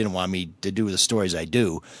 because they didn't want me to do the stories I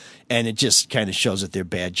do. And it just kind of shows that their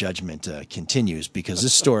bad judgment continues because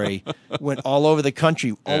this story went all over the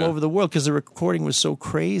country, all over the world because the recording was so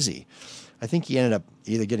crazy. I think he ended up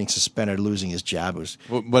either getting suspended or losing his job.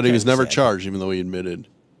 But he was never charged, even though he admitted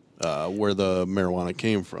where the marijuana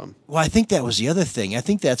came from. Well, I think that was the other thing. I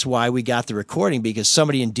think that's why we got the recording, because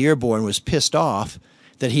somebody in Dearborn was pissed off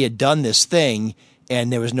that he had done this thing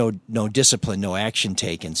and there was no discipline, no action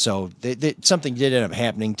taken. So something did end up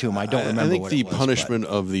happening to him. I don't remember what it was. I think the punishment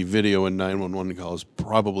of the video and 911 call is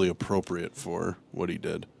probably appropriate for what he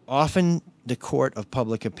did. Often the court of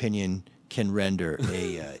public opinion can render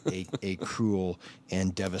a cruel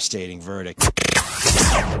and devastating verdict.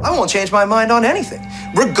 I won't change my mind on anything,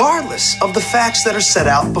 regardless of the facts that are set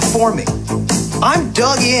out before me. I'm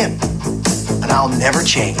dug in, and I'll never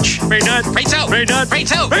change. Very nut. Very two. Very nut. Very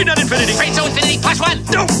two. Very nut infinity. Very two infinity plus one.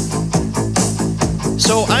 No.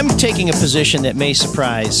 So I'm taking a position that may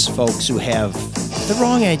surprise folks who have the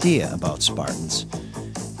wrong idea about Spartans.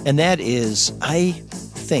 And that is, I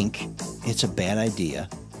think it's a bad idea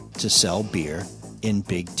to sell beer in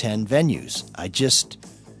Big Ten venues. I just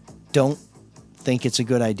don't think it's a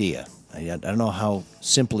good idea. I don't know how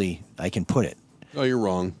simply I can put it. Oh, you're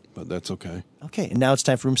wrong, but that's okay. Okay, and now it's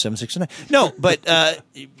time for room 769. No, but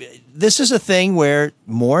this is a thing where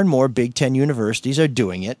more and more Big Ten universities are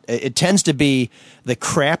doing it. It tends to be the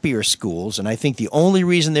crappier schools, and I think the only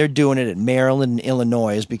reason they're doing it at Maryland and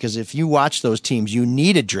Illinois is because if you watch those teams, you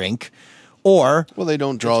need a drink, or they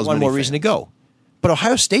don't draw as one many more fans. Reason to go. But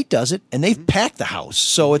Ohio State does it, and they've packed the house.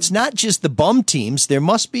 So it's not just the bum teams. There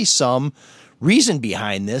must be some reason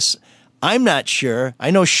behind this. I'm not sure.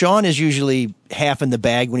 I know Shawn is usually half in the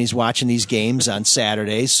bag when he's watching these games on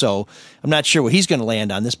Saturdays, so I'm not sure what he's going to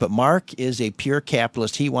land on this. But Marc is a pure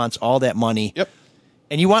capitalist. He wants all that money. Yep.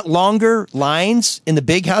 And you want longer lines in the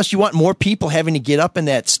big house? You want more people having to get up in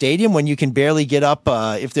that stadium when you can barely get up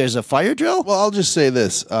if there's a fire drill? Well, I'll just say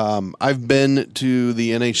this. I've been to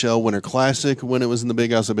the NHL Winter Classic when it was in the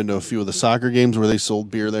big house. I've been to a few of the soccer games where they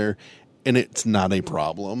sold beer there, and it's not a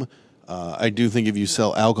problem. I do think if you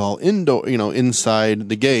sell alcohol inside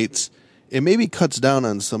the gates, it maybe cuts down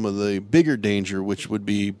on some of the bigger danger, which would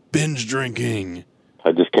be binge drinking.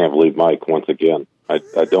 I just can't believe Mike once again. I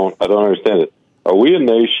don't understand it. Are we a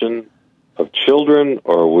nation of children,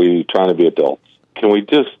 or are we trying to be adults? Can we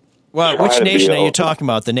just... Well, which nation are you talking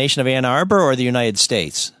about? The nation of Ann Arbor or the United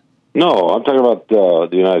States? No, I'm talking about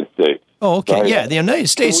the United States. Oh, okay. Right? Yeah, the United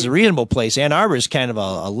States is a reasonable place. Ann Arbor is kind of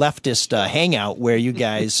a leftist hangout where you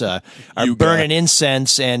guys are burning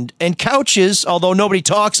incense and couches, although nobody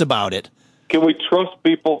talks about it. Can we trust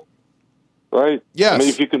people? Right? Yes. I mean,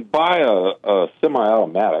 if you can buy a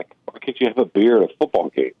semi-automatic, why can't you have a beer at a football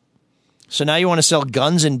game? So now you want to sell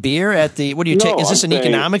guns and beer at the... What do you take? Is this an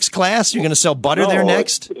economics class? You're going to sell butter there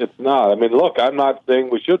next? It's not. I mean, look, I'm not saying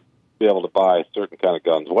we should be able to buy certain kind of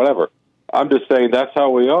guns, whatever. I'm just saying that's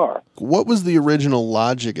how we are. What was the original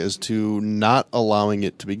logic as to not allowing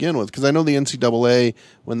it to begin with? Because I know the NCAA,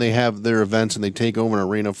 when they have their events and they take over an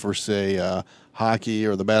arena for, say, hockey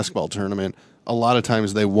or the basketball tournament, a lot of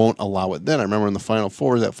times they won't allow it then. I remember in the Final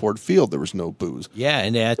Fours at Ford Field, there was no booze. Yeah,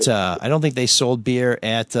 and I don't think they sold beer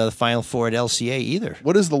at the Final Four at LCA either.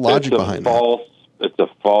 What is the logic behind that? It's a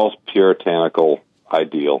false puritanical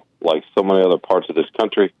ideal, like so many other parts of this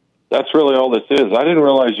country. That's really all this is. I didn't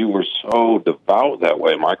realize you were so devout that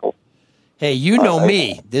way, Michael. Hey, you know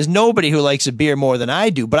me. There's nobody who likes a beer more than I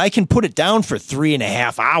do, but I can put it down for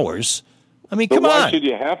 3.5 hours. I mean, come on. Why should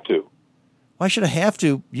you have to? Why should I have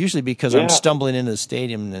to? Usually because I'm stumbling into the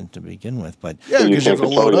stadium to begin with. But yeah, because you have to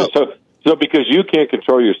load up. So because you can't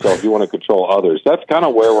control yourself, you want to control others. That's kind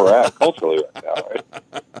of where we're at culturally right now,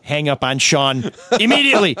 right? Hang up on Shawn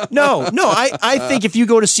immediately. No. I think if you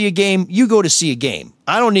go to see a game, you go to see a game.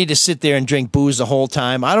 I don't need to sit there and drink booze the whole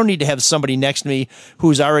time. I don't need to have somebody next to me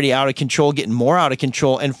who's already out of control, getting more out of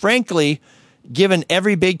control. And frankly, given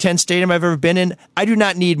every Big Ten stadium I've ever been in, I do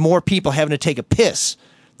not need more people having to take a piss.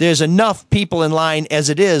 There's enough people in line as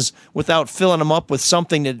it is without filling them up with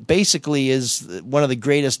something that basically is one of the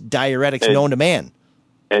greatest diuretics known to man.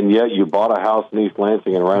 And yet you bought a house in East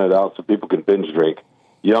Lansing and rented it out so people can binge drink.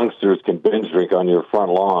 Youngsters can binge drink on your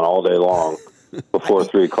front lawn all day long before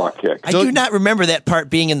 3 o'clock kick. I do not remember that part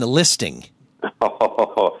being in the listing.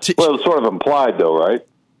 Well, it's sort of implied, though, right?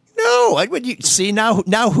 No, would you see now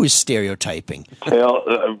who's stereotyping?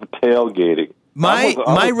 Tailgating.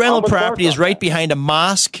 My rental property is right behind a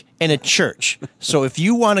mosque and a church. So if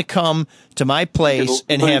you want to come to my place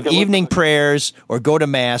and have evening prayers or go to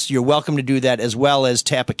mass, you're welcome to do that as well as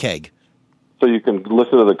tap a keg. So you can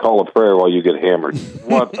listen to the call of prayer while you get hammered.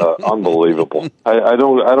 What unbelievable! I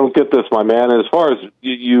don't get this, my man. As far as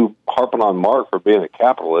you harping on Mark for being a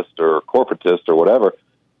capitalist or a corporatist or whatever,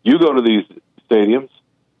 you go to these stadiums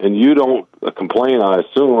and you don't complain, I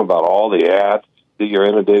assume, about all the ads that you're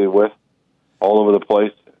inundated with all over the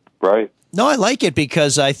place, right? No, I like it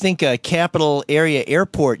because I think a capital area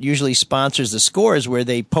airport usually sponsors the scores where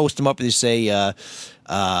they post them up and they say,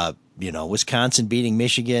 Wisconsin beating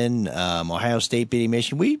Michigan, Ohio State beating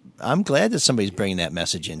Michigan. I'm glad that somebody's bringing that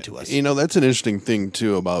message into us. You know, that's an interesting thing,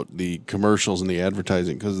 too, about the commercials and the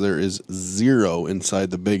advertising, because there is zero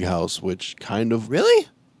inside the big house, which kind of... Really?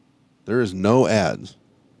 There is no ads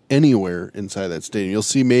anywhere inside that stadium. You'll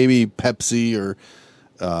see maybe Pepsi or...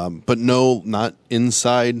 but no, not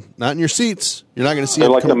inside, not in your seats. You're not going to see. They're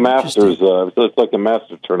like the Masters. It's like the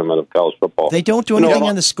Masters tournament of college football. They don't do anything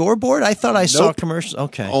on the scoreboard. I thought I saw commercials.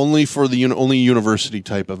 Okay, only for the only university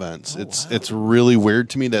type events. It's really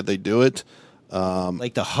weird to me that they do it.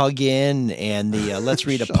 Like the hug in and the let's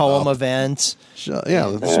read a poem event.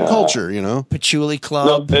 That's some culture, you know. Patchouli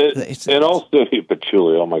Club. No, in all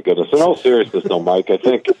patchouli. Oh my goodness! In all seriousness, though, Mike, I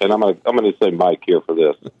think, and I'm going to say Mike here for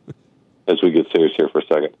this. As we get serious here for a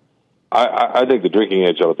second, I think the drinking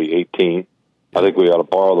age ought to be 18. I think we ought to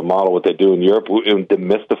borrow the model what they do in Europe and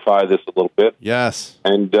demystify this a little bit. Yes.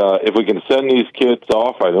 And if we can send these kids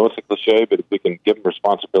off, I know it's a cliche, but if we can give them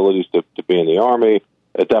responsibilities to be in the Army,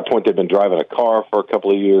 at that point they've been driving a car for a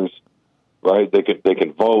couple of years, right? They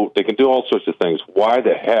can vote. They can do all sorts of things. Why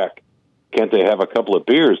the heck can't they have a couple of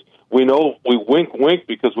beers? We know, we wink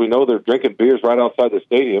because we know they're drinking beers right outside the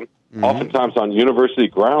stadium. Mm-hmm. Oftentimes on university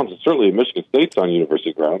grounds, and certainly in Michigan State's on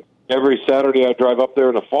university grounds. Every Saturday I drive up there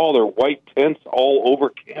in the fall, there are white tents all over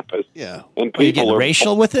campus. Yeah. And people are you getting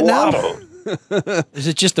racial with it now? Is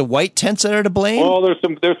it just the white tents that are to blame? Well, there's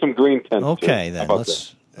some green tents. Okay, too. then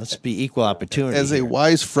let's be equal opportunity. As a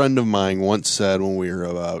wise friend of mine once said when we were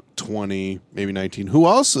about 20, maybe 19,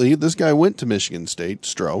 this guy went to Michigan State,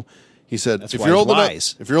 Stroh. He said, if you're old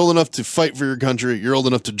enough to fight for your country, you're old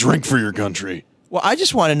enough to drink for your country. Well, I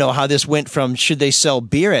just want to know how this went from should they sell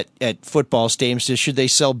beer at football stadiums to should they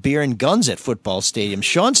sell beer and guns at football stadiums.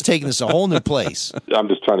 Sean's taking this a whole new place. I'm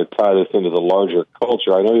just trying to tie this into the larger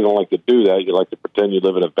culture. I know you don't like to do that. You like to pretend you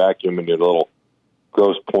live in a vacuum in your little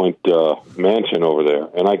Grosse Pointe mansion over there.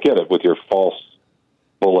 And I get it with your false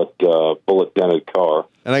bullet-dented car.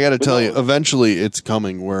 And I got to tell you, eventually it's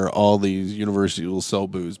coming where all these universities will sell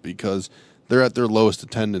booze because they're at their lowest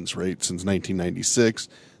attendance rate since 1996.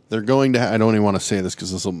 They're going to, I don't even want to say this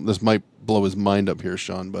because this might blow his mind up here,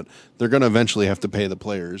 Shawn, but they're going to eventually have to pay the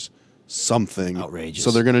players something. Outrageous.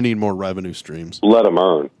 So they're going to need more revenue streams. Let them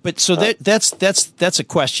earn. But so that's a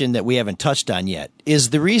question that we haven't touched on yet. Is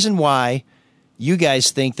the reason why you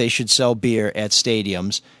guys think they should sell beer at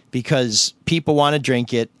stadiums because people want to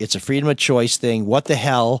drink it, it's a freedom of choice thing, what the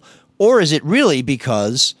hell? Or is it really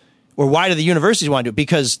because, or why do the universities want to do it?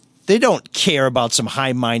 Because they don't care about some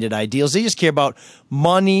high-minded ideals. They just care about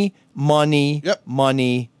money, money.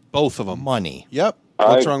 Both of them. Money. Yep.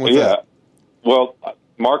 What's wrong with that? Well,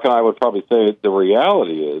 Mark and I would probably say the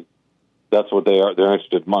reality is that's what they are. They're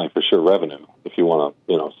interested in money, for sure, revenue, if you want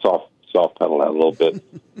to, soft pedal that a little bit.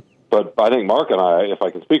 But I think Mark and I, if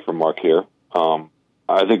I can speak for Mark here,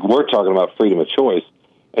 I think we're talking about freedom of choice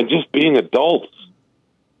and just being adults.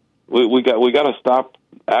 We got to stop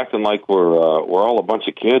acting like we're all a bunch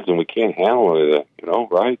of kids and we can't handle it,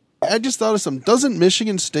 right? I just thought of something. Doesn't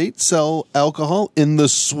Michigan State sell alcohol in the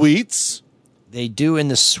suites? They do in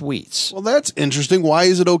the suites. Well, that's interesting. Why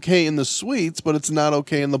is it okay in the suites, but it's not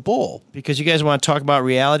okay in the bowl? Because you guys want to talk about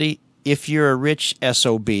reality. if you're a rich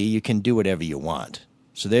SOB, you can do whatever you want.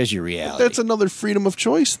 So there's your reality. That's another freedom of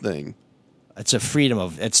choice thing. It's a freedom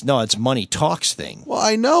of it's money talks thing. Well,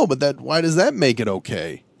 I know, but why does that make it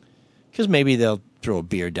okay? Because maybe they'll throw a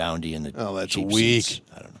beer down to you in the that's cheap weak. seats.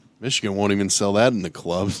 I don't know. Michigan won't even sell that in the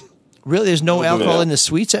clubs. Really, there's no alcohol in the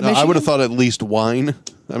suites at Michigan? I would have thought at least wine.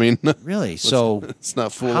 I mean, really? So it's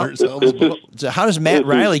not fooling ourselves. So how does Matt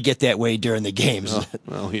Riley get that way during the games?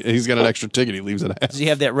 Well, he's got an extra ticket. He leaves it at half. Does he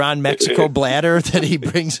have that Ron Mexico bladder that he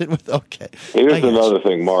brings it with? Okay. Here's another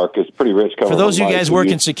thing, Mark. It's pretty rich coming. For those of you guys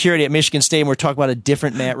working security at Michigan Stadium, we're talking about a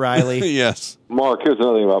different Matt Riley. Yes. Mark, here's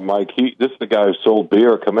another thing about Mike. This is the guy who sold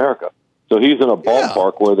beer at Comerica. So he's in a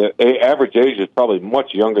ballpark where the average age is probably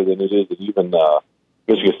much younger than it is at even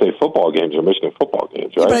Michigan State football games or Michigan football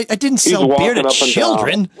games, right? Yeah, but I didn't sell beer to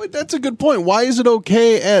children. Wait, that's a good point. Why is it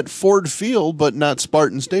okay at Ford Field but not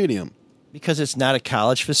Spartan Stadium? Because it's not a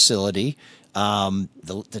college facility.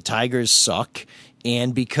 The Tigers suck,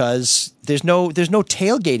 and because there's no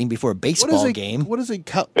tailgating before a baseball game. What is a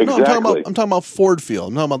exactly. No, I'm talking about Ford Field.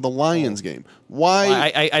 I'm talking about the Lions game. Why?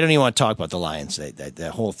 Well, I don't even want to talk about the Lions.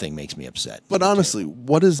 That whole thing makes me upset. But honestly,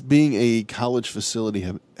 what does being a college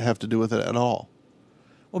facility have to do with it at all?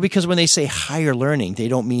 Well, because when they say higher learning, they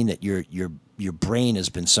don't mean that your brain has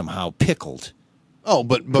been somehow pickled. Oh,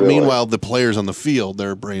 but really? Meanwhile, the players on the field,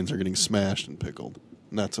 their brains are getting smashed and pickled.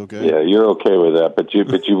 And that's okay. Yeah, you're okay with that, but you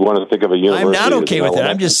want to think of a university. I'm not okay with that.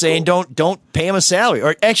 I'm just saying don't pay them a salary,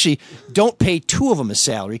 or actually don't pay two of them a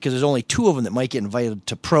salary because there's only two of them that might get invited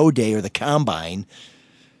to pro day or the combine,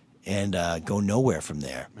 and go nowhere from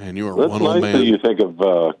there. Man, you are that's one nice old man. That you think of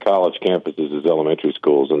college campuses as elementary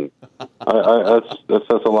schools, and that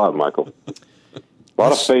says a lot, Michael. A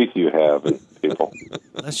lot of faith you have in people.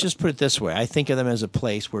 Let's just put it this way: I think of them as a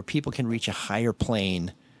place where people can reach a higher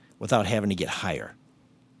plane without having to get higher.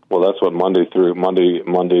 Well, that's what Monday through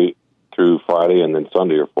Friday and then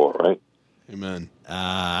Sunday are for, right? Amen.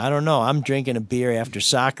 I don't know. I'm drinking a beer after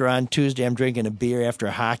soccer on Tuesday. I'm drinking a beer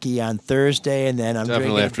after hockey on Thursday, and then I'm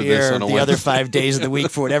drinking a beer the other 5 days of the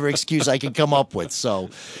week for whatever excuse I can come up with. So,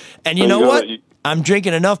 and you know what? I'm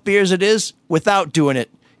drinking enough beer as it is without doing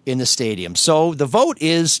it in the stadium. So the vote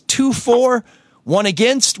is 2-4, 1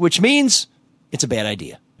 against, which means it's a bad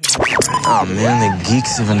idea. Oh man, the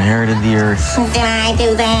geeks have inherited the earth. Did I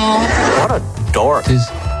do that? What a dork. Does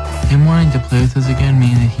him wanting to play with us again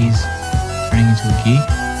mean that he's turning into a geek,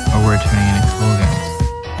 or we're turning into cool guys?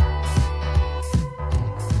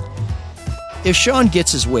 If Shawn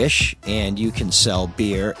gets his wish and you can sell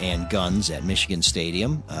beer and guns at Michigan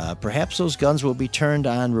Stadium, perhaps those guns will be turned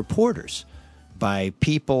on reporters by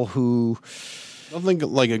people who... I think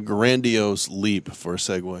like a grandiose leap for a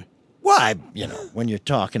segue. Well, when you're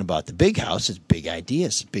talking about the big house, it's big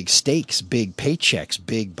ideas, big stakes, big paychecks,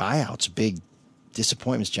 big buyouts, big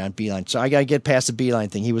disappointments. John Beilein. So I got to get past the Beilein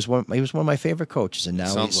thing. He was one of my favorite coaches, and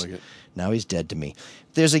now he's dead to me.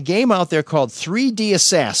 There's a game out there called 3D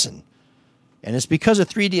Assassin, and it's because of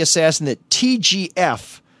 3D Assassin that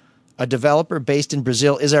TGF, a developer based in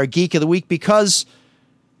Brazil, is our Geek of the Week, because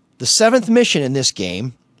the 7th mission in this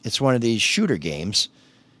game, it's one of these shooter games,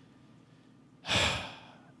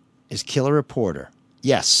 is kill a reporter.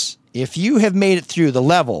 Yes, if you have made it through the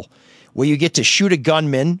level where you get to shoot a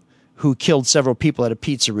gunman who killed several people at a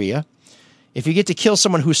pizzeria, if you get to kill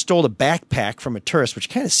someone who stole a backpack from a tourist, which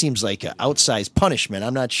kind of seems like an outsized punishment,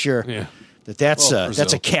 I'm not sure that's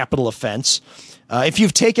a capital offense. If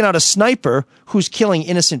you've taken out a sniper who's killing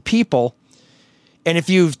innocent people, and if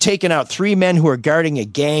you've taken out 3 men who are guarding a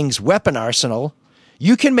gang's weapon arsenal,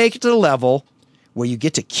 you can make it to the level where you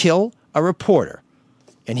get to kill a reporter.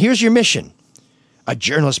 And here's your mission. A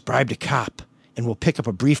journalist bribed a cop and will pick up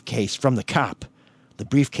a briefcase from the cop. The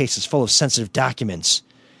briefcase is full of sensitive documents.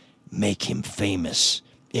 Make him famous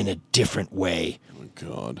in a different way. Oh, my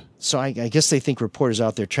God. So I guess they think reporters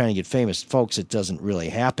out there trying to get famous. Folks, it doesn't really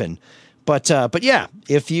happen. But yeah,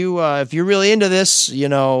 if you're really into this,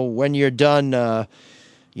 when you're done,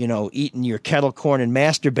 eating your kettle corn and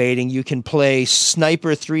masturbating, you can play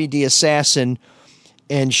Sniper 3D Assassin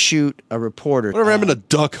and shoot a reporter. Whatever happened to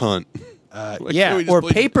Duck Hunt? Or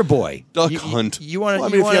Paperboy. Duck Hunt. You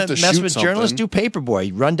want to mess with journalists? Do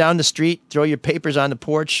Paperboy. Run down the street, throw your papers on the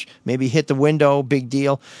porch, maybe hit the window. Big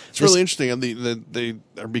deal. It's really interesting. They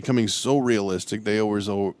are becoming so realistic. They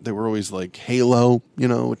were always like Halo,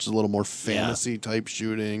 which is a little more fantasy type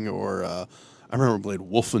shooting. Or I remember played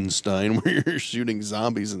Wolfenstein, where you're shooting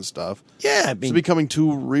zombies and stuff. Yeah, it's becoming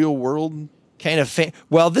too real world. Kind of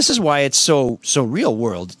well, this is why it's so real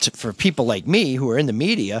world for people like me who are in the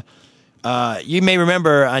media. You may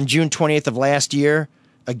remember on June 20th of last year,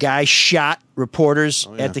 A guy shot reporters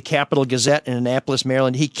at the Capital Gazette in Annapolis,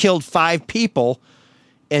 Maryland. He killed 5 people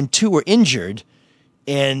and 2 were injured.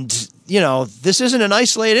 And, you know, this isn't an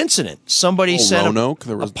isolated incident. Somebody sent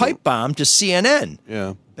a pipe bomb to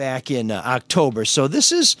CNN back in October. So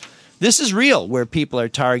this is real, where people are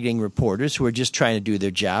targeting reporters who are just trying to do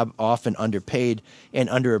their job, often underpaid and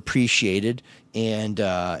underappreciated.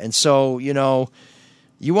 And so, you know,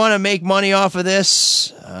 you want to make money off of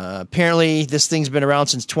this? Apparently, this thing's been around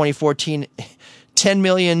since 2014. 10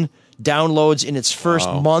 million downloads in its first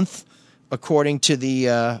month, according to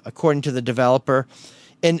the developer.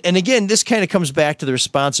 And again, this kind of comes back to the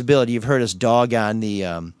responsibility. You've heard us dog on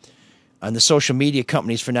the social media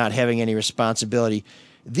companies for not having any responsibility.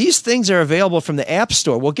 These things are available from the App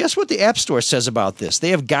Store. Well, guess what the App Store says about this?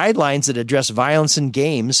 They have guidelines that address violence in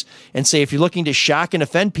games and say if you're looking to shock and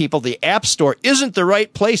offend people, the App Store isn't the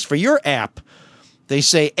right place for your app. They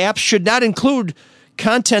say apps should not include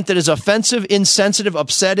content that is offensive, insensitive,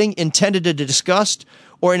 upsetting, intended to disgust,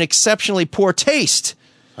 or in exceptionally poor taste.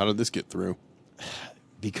 How did this get through?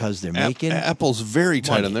 Because they're making Apple's very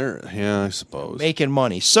tight on there. Yeah, I suppose. Making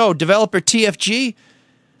money. So, developer TFG,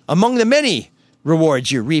 among the many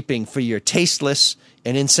rewards you're reaping for your tasteless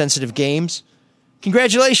and insensitive games,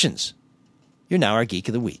 congratulations. You're now our Geek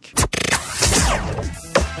of the Week.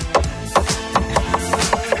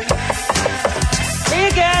 Hey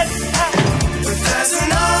again. There's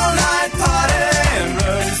an all-night party in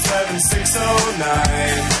room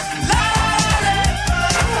 7609.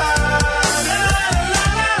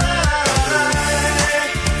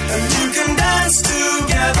 And you can dance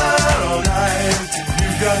together all night if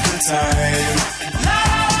you've got the time.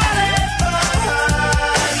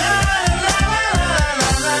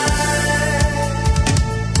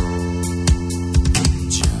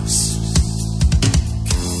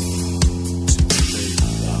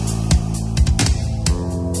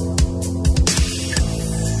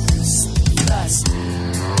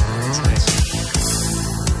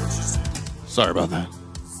 Sorry about that.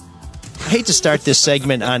 I hate to start this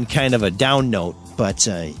segment on kind of a down note, but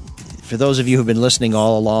for those of you who've been listening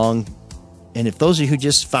all along, and if those of you who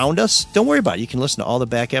just found us, don't worry about it. You can listen to all the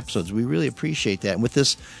back episodes. We really appreciate that. And with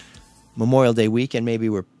this Memorial Day weekend, maybe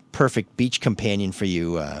we're perfect beach companion for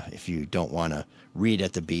you if you don't want to read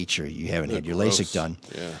at the beach or you haven't had your LASIK done.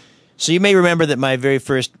 Yeah. So you may remember that my very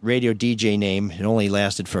first radio DJ name, it only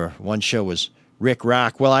lasted for one show, was Rick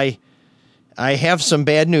Rock. Well, I have some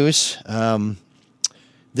bad news.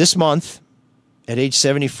 This month, at age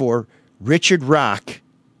 74, Richard Rock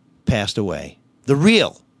passed away. The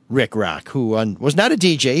real Rick Rock, who was not a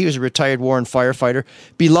DJ. He was a retired war and firefighter,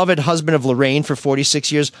 beloved husband of Lorraine for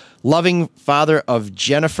 46 years, loving father of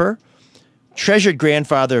Jennifer, treasured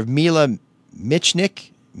grandfather of Mila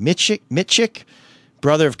Mitchik,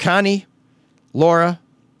 brother of Connie, Laura,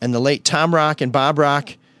 and the late Tom Rock and Bob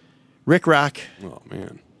Rock. Rick Rock. Oh,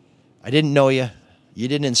 man. I didn't know you. You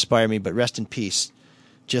didn't inspire me, but rest in peace.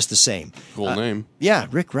 Just the same. Cool name. Yeah,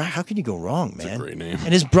 Rick Rock. How can you go wrong, man? It's a great name.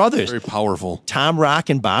 And his brothers. Very powerful. Tom Rock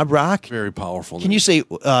and Bob Rock. Very powerful name. Can you say,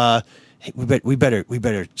 hey, we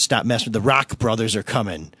better stop messing with the Rock brothers are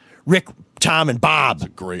coming. Rick, Tom, and Bob. It's a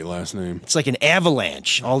great last name. It's like an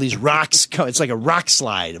avalanche. All these rocks come. It's like a rock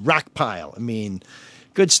slide, a rock pile. I mean,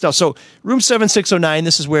 good stuff. So, Room 7609,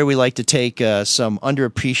 this is where we like to take some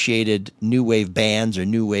underappreciated new wave bands or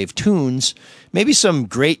new wave tunes, maybe some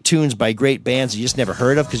great tunes by great bands you just never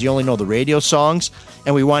heard of because you only know the radio songs,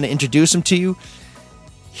 and we want to introduce them to you.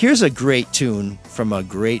 Here's a great tune from a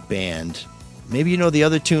great band. Maybe you know the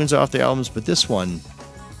other tunes off their albums, but this one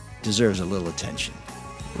deserves a little attention.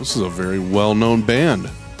 This is a very well-known band.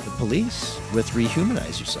 The Police with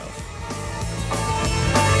Rehumanize Yourself.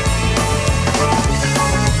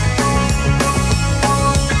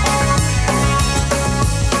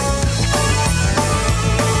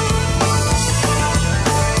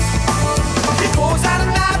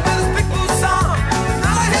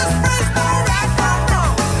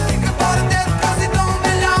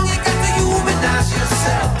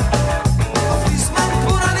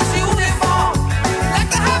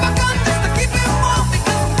 Like a have a gun just to keep him warm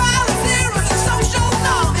because violence here is a social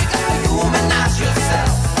norm.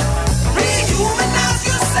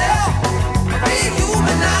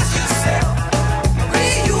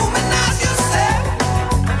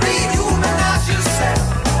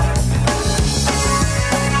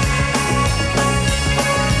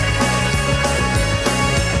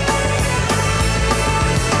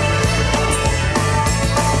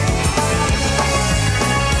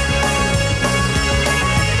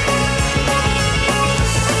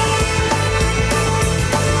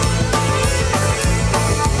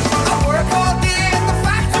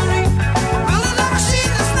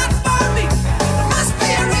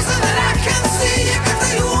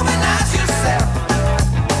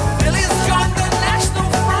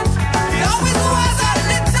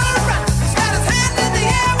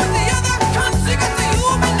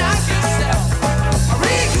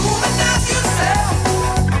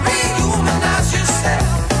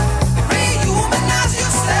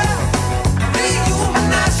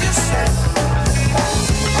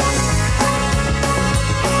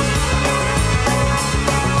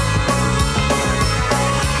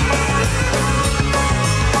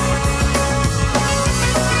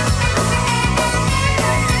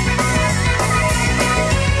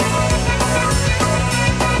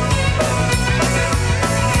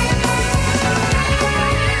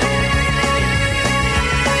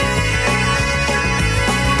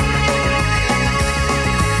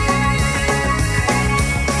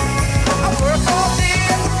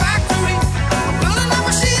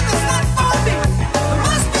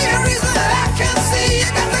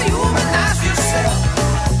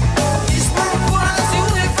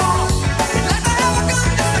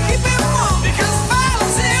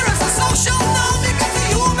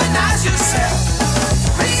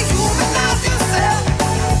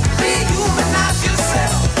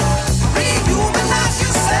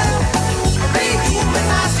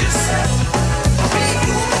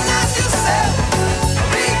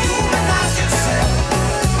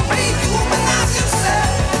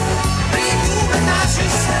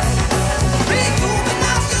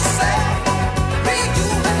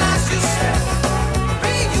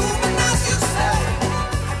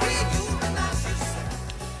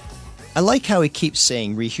 like how he keeps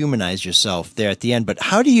saying rehumanize yourself there at the end, but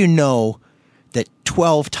how do you know that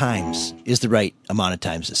 12 times is the right amount of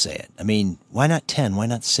times to say it? I mean, why not 10? Why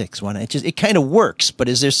not 6? Why not? It kind of works, but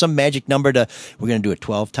is there some magic number to, we're going to do it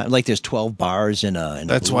 12 times? Like there's 12 bars in a...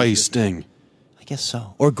 That's why he's Sting. I guess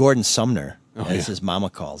so. Or Gordon Sumner, as his mama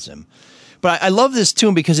calls him. But I love this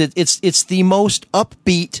tune because it's the most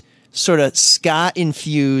upbeat, sort of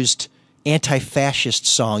ska-infused, anti-fascist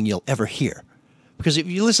song you'll ever hear. Because if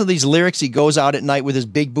you listen to these lyrics, he goes out at night with his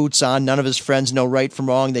big boots on. None of his friends know right from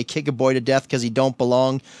wrong. They kick a boy to death because he don't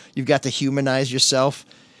belong. You've got to humanize yourself.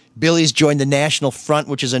 Billy's joined the National Front,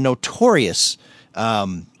 which is a notorious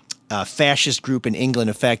fascist group in England.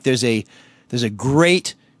 In fact, there's a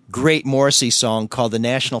great Morrissey song called the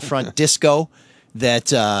National Front Disco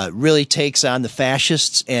that really takes on the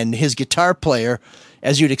fascists. And his guitar player,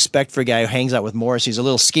 as you'd expect for a guy who hangs out with Morrissey, he's a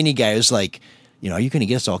little skinny guy who's like, are you going to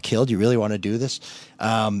get us all killed? You really want to do this?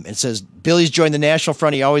 It says, Billy's joined the National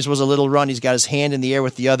Front. He always was a little run. He's got his hand in the air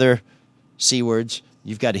with the other C words.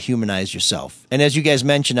 You've got to humanize yourself. And as you guys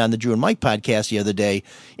mentioned on the Drew and Mike podcast the other day,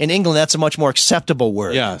 in England, that's a much more acceptable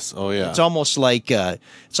word. Yes. Oh, yeah. It's almost like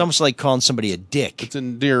calling somebody a dick. It's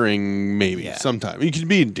endearing, maybe, sometimes. It can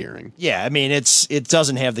be endearing. Yeah, I mean, it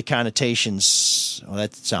doesn't have the connotations. Well,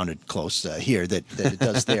 that sounded close here that it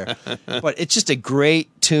does there. But it's just a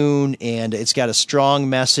great tune, and it's got a strong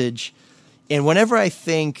message. And whenever I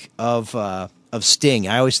think of Sting,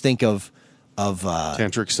 I always think of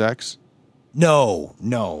tantric sex. No.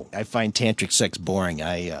 I find tantric sex boring.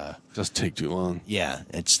 Just take too long. Yeah,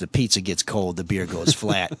 it's the pizza gets cold, the beer goes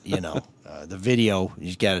flat. The video,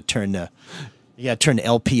 you got to turn the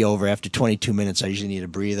LP over after 22 minutes. I usually need a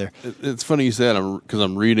breather. It's funny you say that because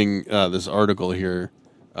I'm reading this article here,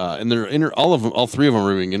 and they're all three of them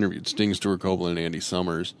are being interviewed: Sting, Stuart Copeland, and Andy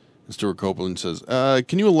Summers. And Stuart Copeland says,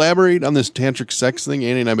 "Can you elaborate on this tantric sex thing?"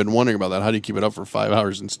 Andy and I've been wondering about that. How do you keep it up for 5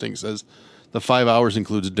 hours? And Sting says, the 5 hours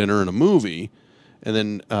includes dinner and a movie. And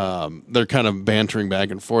then they're kind of bantering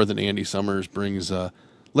back and forth, and Andy Summers brings,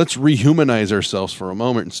 let's rehumanize ourselves for a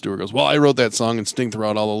moment. And Stuart goes, well, I wrote that song, and Sting threw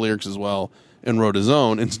out all the lyrics as well and wrote his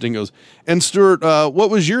own. And Sting goes, and Stuart, what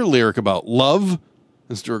was your lyric about? Love?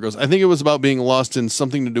 And Stuart goes, I think it was about being lost in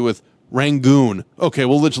something to do with Rangoon. Okay,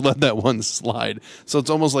 well, let's let that one slide. So it's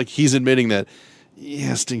almost like he's admitting that,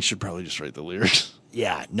 yeah, Sting should probably just write the lyrics.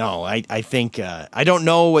 Yeah, no, I think, I don't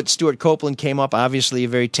know what Stuart Copeland came up. Obviously a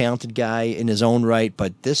very talented guy in his own right,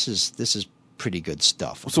 but this is pretty good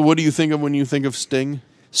stuff. So what do you think of when you think of Sting?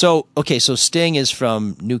 So Sting is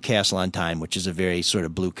from Newcastle on Tyne, which is a very sort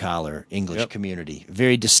of blue-collar English community.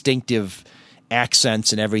 Very distinctive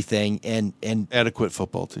accents and everything. And adequate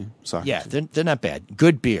football team. Soccer team. They're not bad.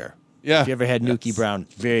 Good beer. Yeah. If you ever had Nuki Brown,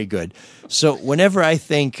 very good. So whenever I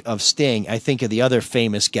think of Sting, I think of the other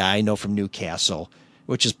famous guy I know from Newcastle,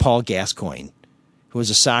 which is Paul Gascoigne, who was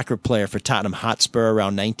a soccer player for Tottenham Hotspur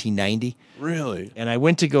around 1990. Really? And I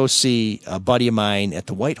went to go see a buddy of mine at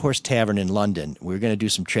the White Horse Tavern in London. We were going to do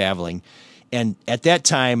some traveling. And at that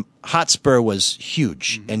time, Hotspur was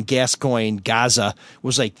huge. Mm-hmm. And Gascoigne, Gaza,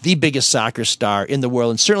 was like the biggest soccer star in the world,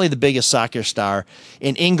 and certainly the biggest soccer star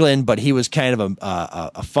in England. But he was kind of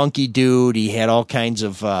a funky dude. He had all kinds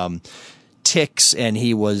of tics, and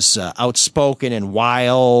he was outspoken and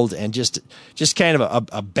wild and just kind of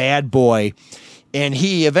a bad boy. And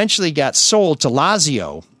he eventually got sold to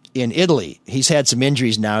Lazio in Italy. He's had some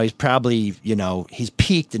injuries now. He's probably, he's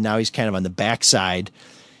peaked, and now he's kind of on the backside.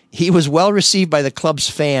 He was well received by the club's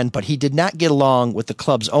fan, but he did not get along with the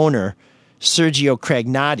club's owner, Sergio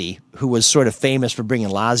Cragnati, who was sort of famous for bringing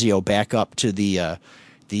Lazio back up to the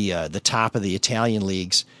top of the Italian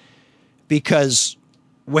leagues. Because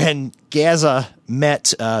when Gaza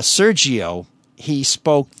met Sergio, he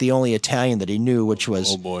spoke the only Italian that he knew, which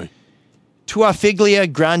was Tua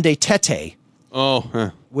figlia grande tette,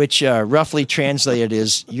 which roughly translated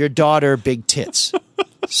is your daughter big tits.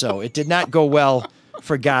 So it did not go well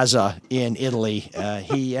for Gaza in Italy.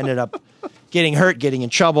 He ended up getting hurt, getting in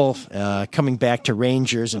trouble, coming back to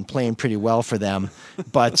Rangers and playing pretty well for them.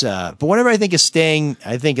 But whenever I think of Sting,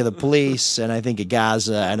 I think of the Police, and I think of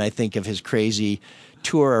Gaza, and I think of his crazy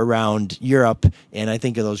tour around Europe, and I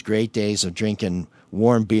think of those great days of drinking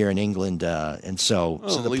warm beer in England. So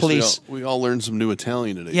the Police... We all learned some new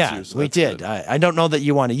Italian today. Yeah, too, so we did. I don't know that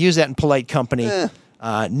you want to use that in polite company.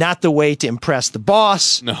 Not the way to impress the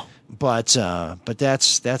boss. No. But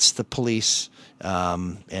that's the Police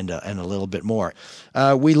and a little bit more.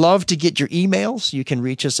 We love to get your emails. You can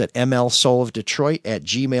reach us at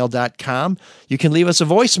mlsoulofdetroit@gmail.com. You can leave us a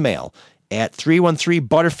voicemail at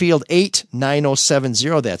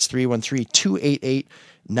 313-Butterfield-89070. That's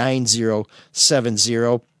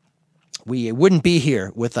 313-288-9070. we wouldn't be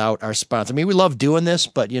here without our sponsor. I mean, we love doing this,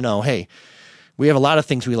 but, hey, we have a lot of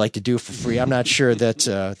things we like to do for free. I'm not sure that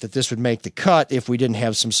that this would make the cut if we didn't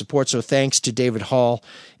have some support. So thanks to David Hall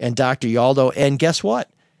and Dr. Yaldo. And guess what?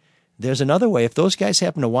 There's another way. If those guys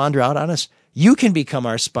happen to wander out on us, you can become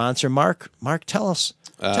our sponsor. Mark, tell us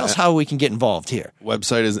how we can get involved here.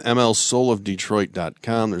 Website is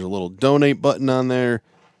mlsoulofdetroit.com. There's a little donate button on there.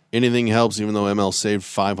 Anything helps, even though ML saved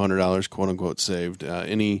 $500, quote unquote saved.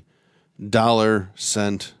 Any dollar,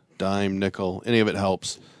 cent, dime, nickel, any of it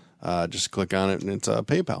helps. Just click on it, and it's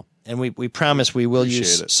PayPal. And we promise we will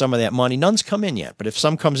use some of that money. None's come in yet, but if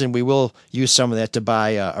some comes in, we will use some of that to buy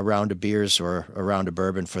a round of beers or a round of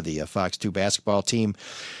bourbon for the Fox 2 basketball team.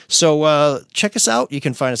 So check us out. You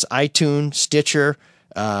can find us iTunes, Stitcher,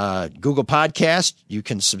 Google Podcast. You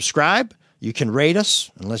can subscribe. You can rate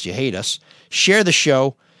us, unless you hate us. Share the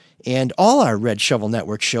show. And all our Red Shovel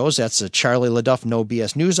Network shows. That's the Charlie LaDuff No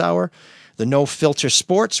BS News Hour, the No Filter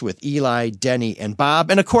Sports with Eli, Denny, and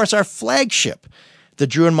Bob, and, of course, our flagship, the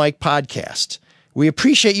Drew and Mike Podcast. We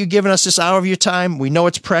appreciate you giving us this hour of your time. We know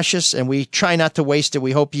it's precious, and we try not to waste it.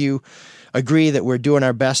 We hope you agree that we're doing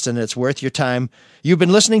our best and it's worth your time. You've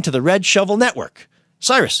been listening to the Red Shovel Network.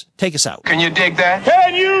 Cyrus, take us out. Can you dig that?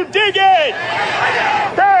 Can you dig it?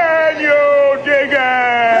 Can you dig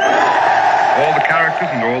it? All the characters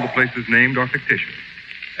and all the places named are fictitious.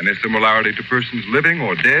 Any similarity to persons living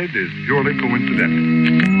or dead is purely coincidental.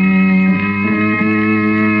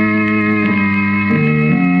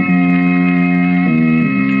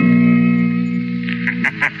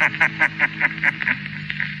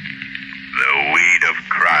 The weed of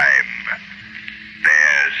crime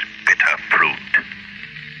bears bitter fruit.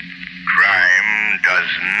 Crime does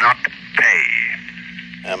not pay.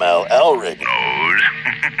 M.L. Elrick knows.